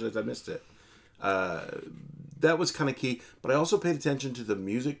apologize I missed it, that was kind of key. But I also paid attention to the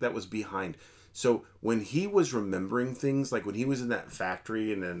music that was behind. So when he was remembering things, like when he was in that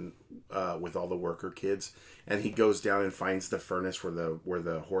factory and then with all the worker kids, and he goes down and finds the furnace where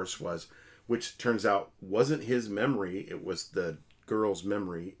the horse was, which turns out wasn't his memory, it was the girl's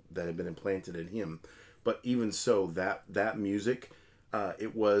memory that had been implanted in him. But even so, that music,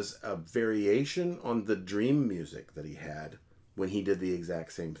 it was a variation on the dream music that he had when he did the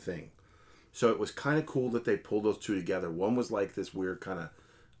exact same thing. So it was kind of cool that they pulled those two together. One was like this weird kind of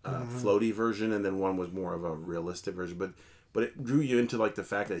floaty version, and then one was more of a realistic version. But it drew you into like the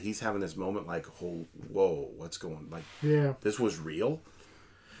fact that he's having this moment like, oh, whoa, what's going like? Yeah, this was real.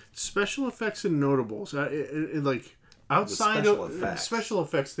 Special effects and notables. Like outside of special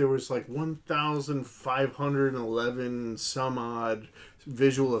effects, there was like 1,511 some odd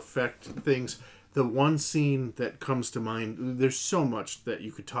visual effect things. The one scene that comes to mind, there's so much that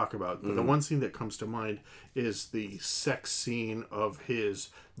you could talk about, but the one scene that comes to mind is the sex scene of his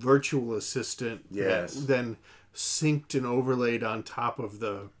virtual assistant. Yes. That then synced and overlaid on top of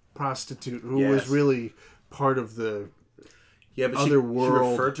the prostitute who was really part of the but other she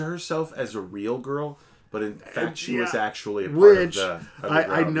world. referred to herself as a real girl, but in fact she was actually a part which of the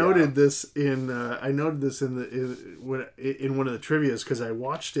I noted this in one of the trivias because I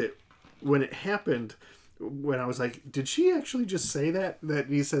watched it when it happened, when I was like, did she actually just say that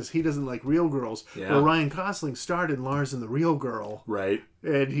he says he doesn't like real girls? Well, Ryan Gosling starred in Lars and the Real Girl, right?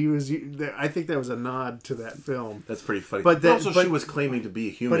 And he was. I think that was a nod to that film. That's pretty funny. But she was claiming to be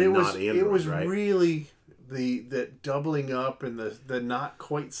a human, not android. It was right? really the doubling up and the not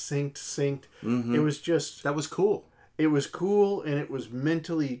quite synced. Mm-hmm. It was just that was cool. It was cool, and it was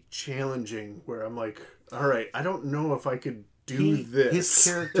mentally challenging. Where I'm like, all right, I don't know if I could do this. His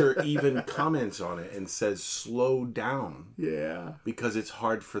character even comments on it and says, "Slow down." Yeah, because it's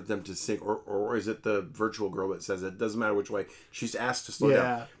hard for them to sync. Or is it the virtual girl that says it? Doesn't matter which way. She's asked to slow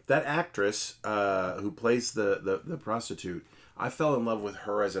down. That actress who plays the prostitute, I fell in love with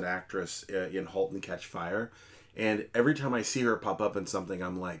her as an actress in *Halt and Catch Fire*. And every time I see her pop up in something,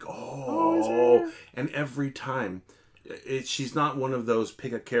 I'm like, oh. And every time, she's not one of those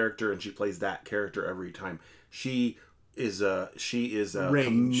pick a character and she plays that character every time. She is a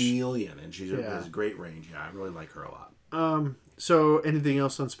chameleon, and she has great range. Yeah, I really like her a lot. So anything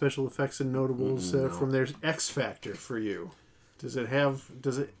else on special effects and notables from their X Factor for you? Does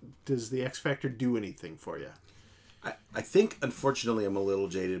the X Factor do anything for you? I think, unfortunately, I'm a little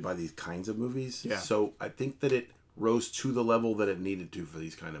jaded by these kinds of movies. Yeah. So I think that it rose to the level that it needed to for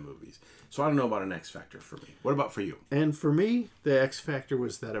these kind of movies. So I don't know about an X Factor for me. What about for you? And for me, the X Factor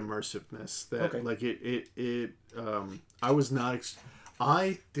was that immersiveness. That like I was not.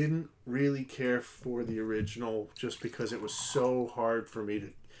 I didn't really care for the original just because it was so hard for me to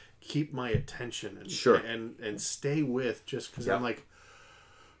keep my attention and stay with. Just because I'm like,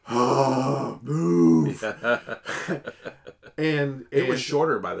 move. And it was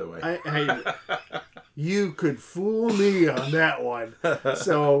shorter, by the way. You could fool me on that one.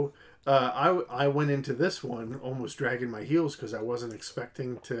 So I went into this one almost dragging my heels because I wasn't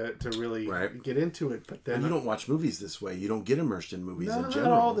expecting to really get into it. But then and you don't watch movies this way. You don't get immersed in movies in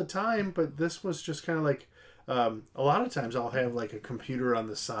general. Not all the time, but this was just kind of like a lot of times I'll have like a computer on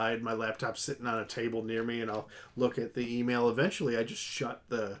the side, my laptop sitting on a table near me, and I'll look at the email. Eventually, I just shut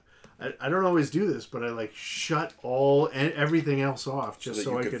I don't always do this, but I like shut everything else off just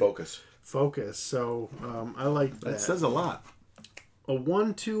so I could focus. So I like that. That says a lot.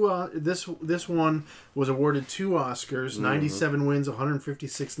 This one was awarded 2 Oscars, 97 wins,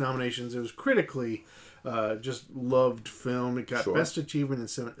 156 nominations. It was critically just loved film. It got Best Achievement in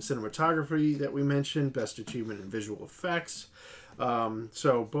Cinematography that we mentioned, Best Achievement in Visual Effects.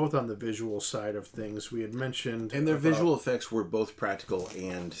 So both on the visual side of things we had mentioned. And their visual effects were both practical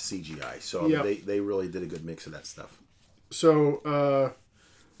and CGI. So they really did a good mix of that stuff. So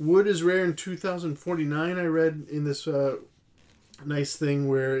wood is rare in 2049, I read in this nice thing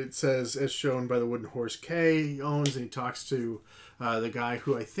where it says, as shown by the wooden horse Kay owns, and he talks to the guy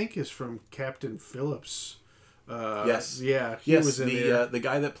who I think is from Captain Phillips. Yes. Yeah. He was in the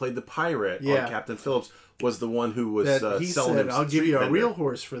guy that played the pirate on Captain Phillips was the one who was he selling said, him I'll give you a real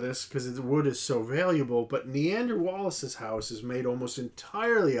horse for this because the wood is so valuable. But Neander Wallace's house is made almost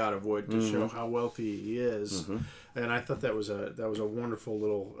entirely out of wood to show how wealthy he is. And I thought that was a wonderful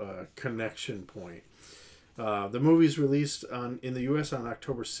little connection point. The movie's released in the U.S. on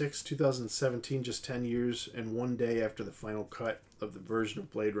October 6, 2017, just 10 years and 1 day after the final cut of the version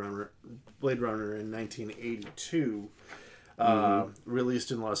of Blade Runner in 1982.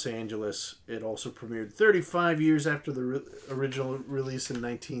 Released in Los Angeles. It also premiered 35 years after the original release in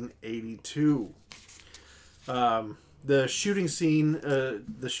 1982. The shooting of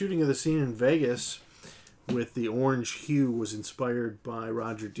the scene in Vegas with the orange hue was inspired by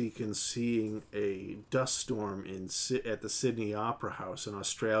Roger Deakins seeing a dust storm at the Sydney Opera House in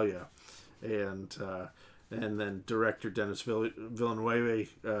Australia, and then director Denis Villeneuve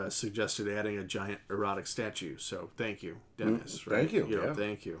suggested adding a giant erotic statue. So thank you, Dennis. Right? Thank you. Yeah.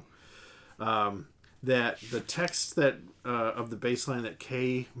 Thank you. That the text that of the baseline that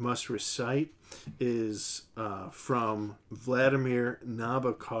Kay must recite is from Vladimir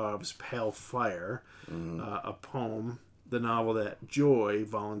Nabokov's Pale Fire, a poem, the novel that Joy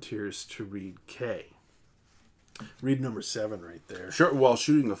volunteers to read Kay. Read number 7 right there. Sure. While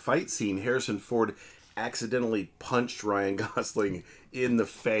shooting the fight scene, Harrison Ford accidentally punched Ryan Gosling in the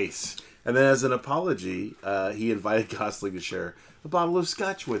face. And then as an apology, he invited Gosling to share a bottle of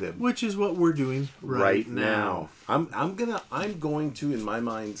scotch with him. Which is what we're doing right now. I'm going to, in my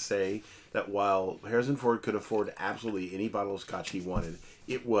mind, say that while Harrison Ford could afford absolutely any bottle of scotch he wanted,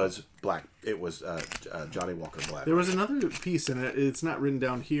 it was Johnny Walker Black. There was another piece in it. It's not written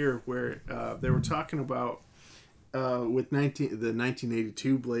down here where they were talking about with the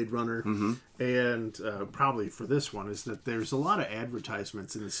 1982 Blade Runner, and probably for this one, is that there's a lot of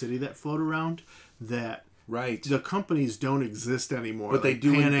advertisements in the city that float around that the companies don't exist anymore. But they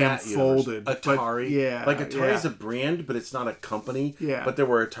do Pan in Am that folded. Atari. Atari's a brand, but it's not a company. Yeah. But there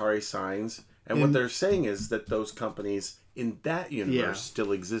were Atari signs. And what they're saying is that those companies in that universe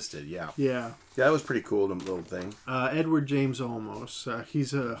still existed. Yeah, that was pretty cool, the little thing. Edward James Olmos,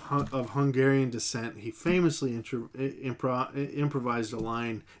 he's of Hungarian descent. He famously improvised a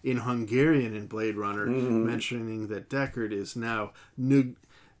line in Hungarian in Blade Runner, mentioning that Deckard is now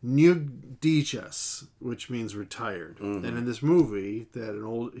Nyugdíjas, which means retired. And in this movie,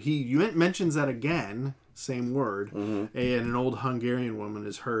 he mentions that again, same word, and an old Hungarian woman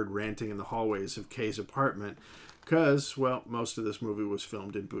is heard ranting in the hallways of Kay's apartment. Because, well, most of this movie was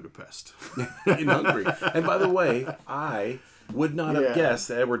filmed in Budapest. In Hungary. And by the way, I would not have guessed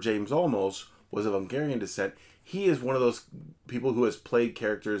that Edward James Olmos was of Hungarian descent. He is one of those people who has played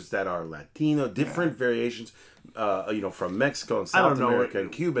characters that are Latino, different variations, from Mexico and South America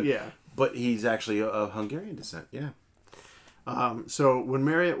and Cuban. Yeah. But he's actually of Hungarian descent, So when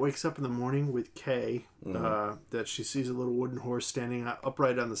Marriott wakes up in the morning with Kay, that she sees a little wooden horse standing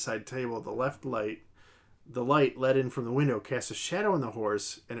upright on the side table, the light let in from the window casts a shadow on the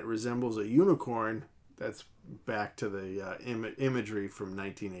horse, and it resembles a unicorn. That's back to the imagery from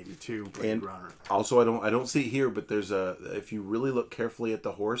 1982 Blade Runner. Also, I don't see it here, but there's if you really look carefully at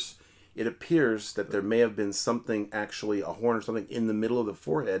the horse, it appears that there may have been something, actually a horn or something in the middle of the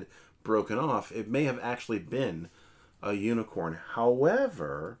forehead broken off. It may have actually been a unicorn.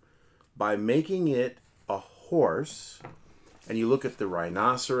 However, by making it a horse, and you look at the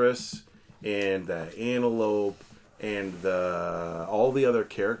rhinoceros and the antelope and all the other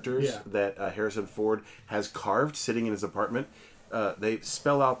characters that Harrison Ford has carved sitting in his apartment, they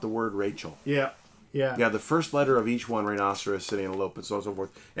spell out the word Rachel. Yeah, the first letter of each one, rhinoceros and antelope and so on and so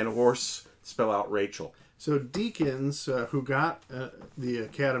forth, and a horse, spell out Rachel. So Deakins, who got the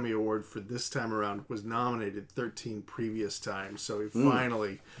Academy Award for this time around, was nominated 13 previous times. So he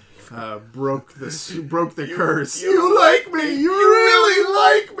finally broke the curse. You like me! You really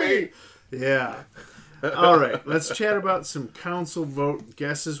like me! Yeah. All right. Let's chat about some council vote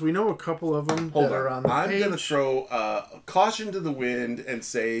guesses. We know a couple of them are on the page. I'm going to throw caution to the wind and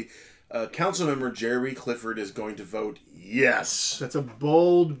say Councilmember Jeremy Clifford is going to vote yes. That's a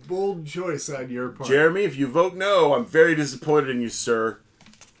bold choice on your part. Jeremy, if you vote no, I'm very disappointed in you, sir.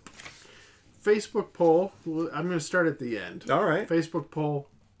 Facebook poll. I'm going to start at the end. All right. Facebook poll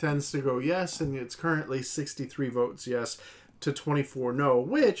tends to go yes, and it's currently 63 votes yes to 24 no,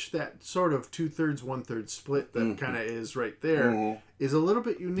 which that sort of 2/3, 1/3 split that kind of is right there is a little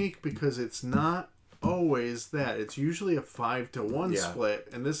bit unique because it's not always that. It's usually a 5-1 split,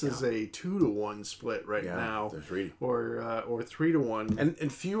 and this is a 2-1 split right now, or 3-1.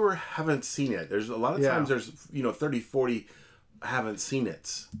 And fewer haven't seen it. There's a lot of times there's 30-40 haven't seen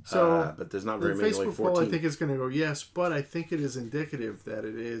it. So, but there's not very many. Facebook like 14. poll, I think, is going to go yes, but I think it is indicative that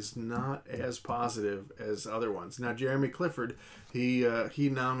it is not as positive as other ones. Now, Jeremy Clifford, he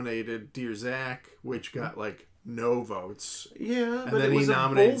nominated Dear Zach, which got no votes. Yeah, and then he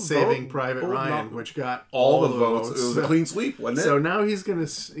nominated Saving Private Ryan, which got all the votes. It was a clean sweep, wasn't it? So now he's gonna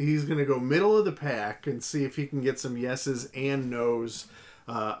go middle of the pack and see if he can get some yeses and nos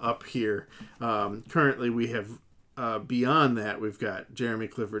up here. Currently, we have. Beyond that, we've got Jeremy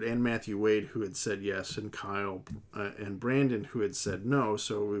Clifford and Matthew Wade who had said yes, and Kyle and Brandon who had said no.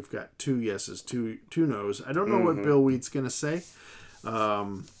 So we've got 2 yeses, 2 nos. I don't know what Bill Wheat's going to say.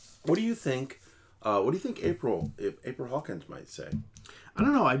 What do you think What do you think April Hawkins might say? I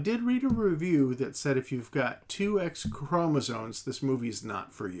don't know. I did read a review that said if you've got 2 X chromosomes, this movie's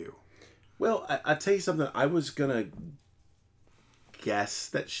not for you. Well, I'll tell you something. I was going to guess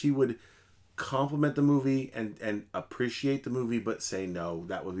that she would compliment the movie and appreciate the movie, but say no.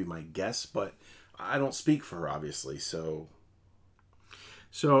 That would be my guess, but I don't speak for her, obviously, so...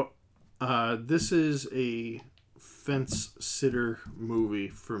 So, this is a fence sitter movie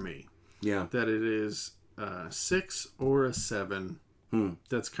for me. Yeah. That it is a 6 or a 7.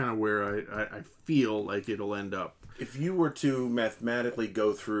 That's kind of where I feel like it'll end up. If you were to mathematically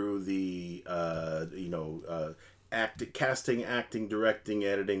go through the, casting, acting, directing,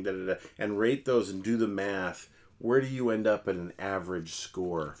 editing, and rate those and do the math, where do you end up at an average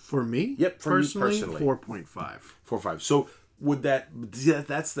score? For me? Yep, for personally, you personally. 4.5. 4.5. So would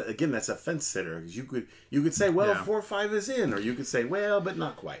that's a fence sitter. Because you could say, well, 4 or 5 is in, or you could say, well, but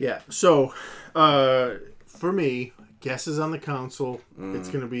not quite. Yeah. So, for me, guesses on the console. It's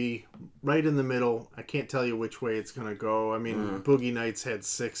going to be right in the middle. I can't tell you which way it's going to go. I mean, Boogie Nights had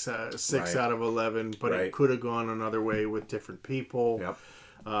 6 Right. out of 11, but Right. it could have gone another way with different people. Yep.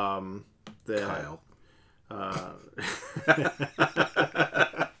 Kyle.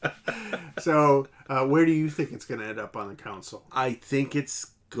 So, where do you think it's going to end up on the console? I think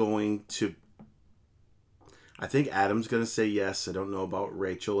I think Adam's going to say yes. I don't know about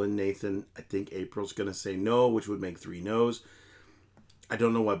Rachel and Nathan. I think April's going to say no, which would make 3 no's. I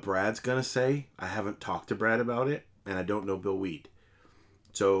don't know what Brad's going to say. I haven't talked to Brad about it, and I don't know Bill Wheat.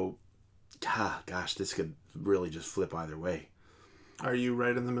 So, gosh, this could really just flip either way. Are you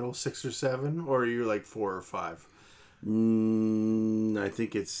right in the middle, 6 or 7, or are you like 4 or 5? I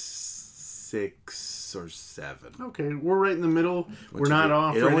think it's 6 or 7. Okay, we're right in the middle. We're you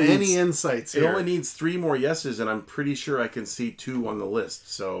not think? offering any insights It here. only needs 3 more yeses, and I'm pretty sure I can see 2 on the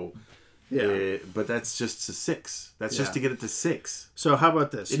list. So, Yeah. but that's just to 6. That's just Yeah. to get it to 6. So how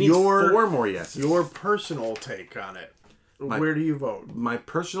about this? It needs 4 more yeses. Your personal take on it. Where do you vote? My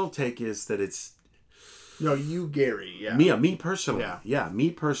personal take is that it's No, you, Gary. Yeah. me personally. Yeah.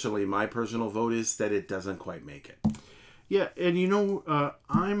 Me personally. My personal vote is that it doesn't quite make it. Yeah, and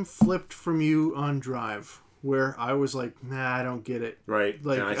I'm flipped from you on Drive, where I was like, nah, I don't get it. Right.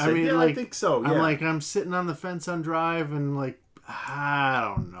 Like, And I I said, mean, yeah, like, I think so. Yeah. I'm sitting on the fence on Drive, and like, I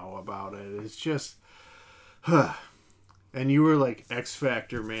don't know about it. It's just, And you were like, X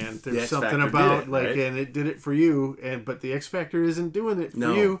Factor, man. There's X something Factor about did it, right? and it did it for you, but the X Factor isn't doing it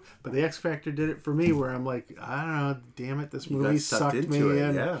for you. But the X Factor did it for me, where I'm like, I don't know, damn it, this movie sucked me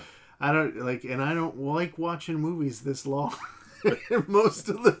in. Yeah. I don't like watching movies this long. Most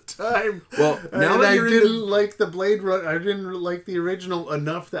of the time. Well, now and that I you're didn't like the Blade Runner. I didn't like the original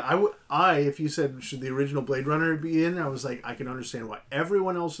enough that if you said should the original Blade Runner be in, I was like, I can understand why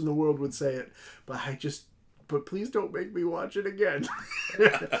everyone else in the world would say it, but please don't make me watch it again.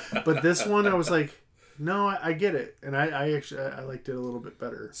 But this one, I was like, no, I get it, and I actually liked it a little bit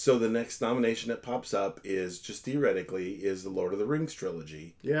better. So the next nomination that pops up is just theoretically is the Lord of the Rings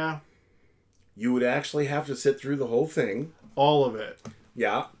trilogy. Yeah, You would actually have to sit through the whole thing. all of it.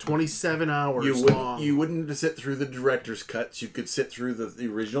 Yeah. 27 hours long. You wouldn't sit through the director's cuts. You could sit through the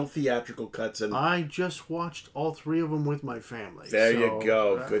original theatrical cuts. And I just watched all 3 of them with my family. There you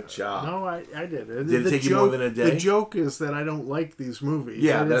go. Good job. No, I did. Did it take you more than a day? The joke is that I don't like these movies.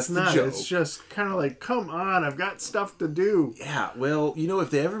 Yeah, and that's it's the not. joke. It's just kind of like, come on, I've got stuff to do. Yeah, well, if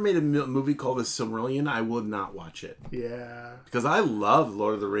they ever made a movie called The Silmarillion, I would not watch it. Yeah. Because I love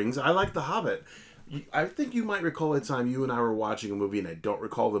Lord of the Rings. I like The Hobbit. I think you might recall a time you and I were watching a movie, and I don't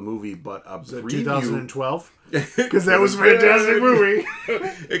recall the movie, but a preview. 2012? Because that was a fantastic movie.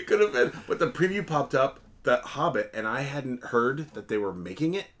 It could have been. But the preview popped up, The Hobbit, and I hadn't heard that they were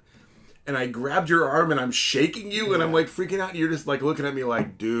making it. And I grabbed your arm, and I'm shaking you, and I'm like freaking out, and you're just like looking at me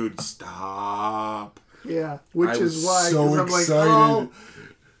like, dude, stop. Yeah. Which is was why, so because I'm like, excited. oh,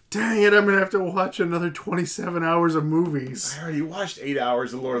 dang it, I'm going to have to watch another 27 hours of movies. I already watched 8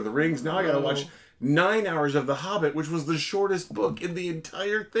 hours of Lord of the Rings. Now I gotta watch 9 hours of The Hobbit, which was the shortest book in the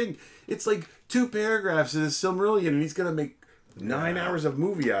entire thing. It's like 2 paragraphs in the Silmarillion, and he's gonna make 9 hours of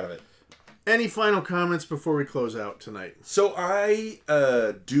movie out of it. Any final comments before we close out tonight? So I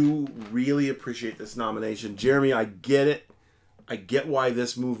do really appreciate this nomination. Jeremy, I get it. I get why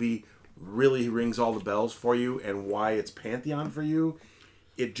this movie really rings all the bells for you and why it's Pantheon for you.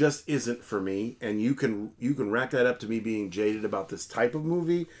 It just isn't for me. And you can rack that up to me being jaded about this type of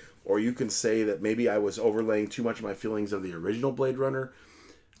movie, or you can say that maybe I was overlaying too much of my feelings of the original Blade Runner.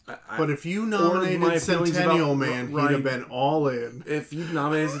 But if you nominated Centennial Man, he'd have been all in. If you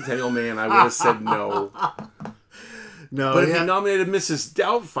nominated Centennial Man, I would have said no. No, But if you nominated Mrs.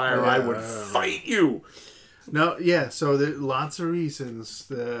 Doubtfire, I would fight you. No, yeah. So there lots of reasons,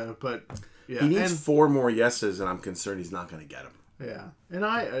 but yeah, He needs 4 more yeses, and I'm concerned he's not going to get them. Yeah, and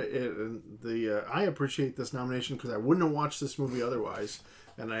I appreciate this nomination because I wouldn't have watched this movie otherwise,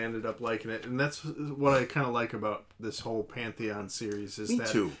 and I ended up liking it. And that's what I kind of like about this whole Pantheon series is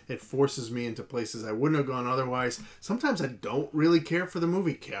that it forces me into places I wouldn't have gone otherwise. Sometimes I don't really care for the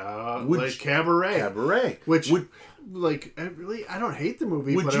movie, like Cabaret, I don't hate the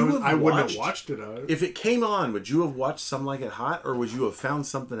movie, but I wouldn't have watched it. If it came on, would you have watched Some Like It Hot, or would you have found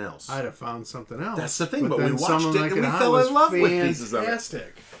something else? I'd have found something else. That's the thing, but we watched it and we fell in love with pieces of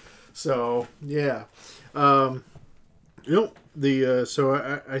it. So yeah, so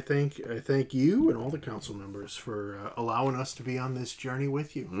I thank you and all the council members for allowing us to be on this journey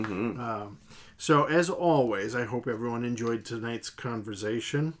with you. Mm-hmm. So as always, I hope everyone enjoyed tonight's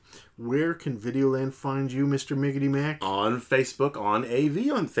conversation. Where can Videoland find you, Mr. Miggity Mac? On Facebook, on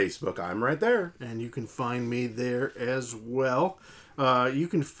AV on Facebook. I'm right there. And you can find me there as well. You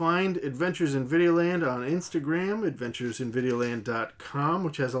can find Adventures in Videoland on Instagram, adventuresinvideoland.com,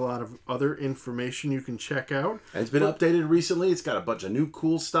 which has a lot of other information you can check out. And it's been updated recently. It's got a bunch of new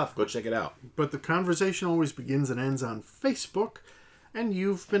cool stuff. Go check it out. But the conversation always begins and ends on Facebook. And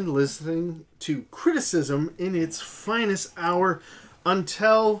you've been listening to Criticism in its finest hour.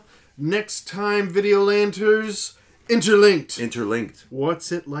 Until next time, Videolanders, Interlinked.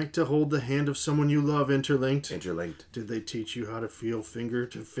 What's it like to hold the hand of someone you love, Interlinked? Did they teach you how to feel finger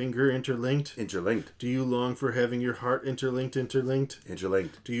to finger, Interlinked? Do you long for having your heart interlinked?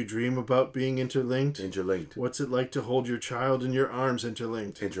 Do you dream about being interlinked? What's it like to hold your child in your arms,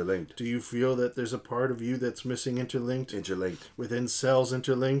 Interlinked? Do you feel that there's a part of you that's missing, Interlinked? Within cells,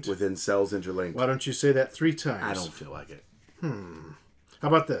 Interlinked? Why don't you say that 3 times? I don't feel like it. How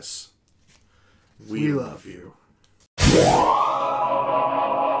about this? We love you.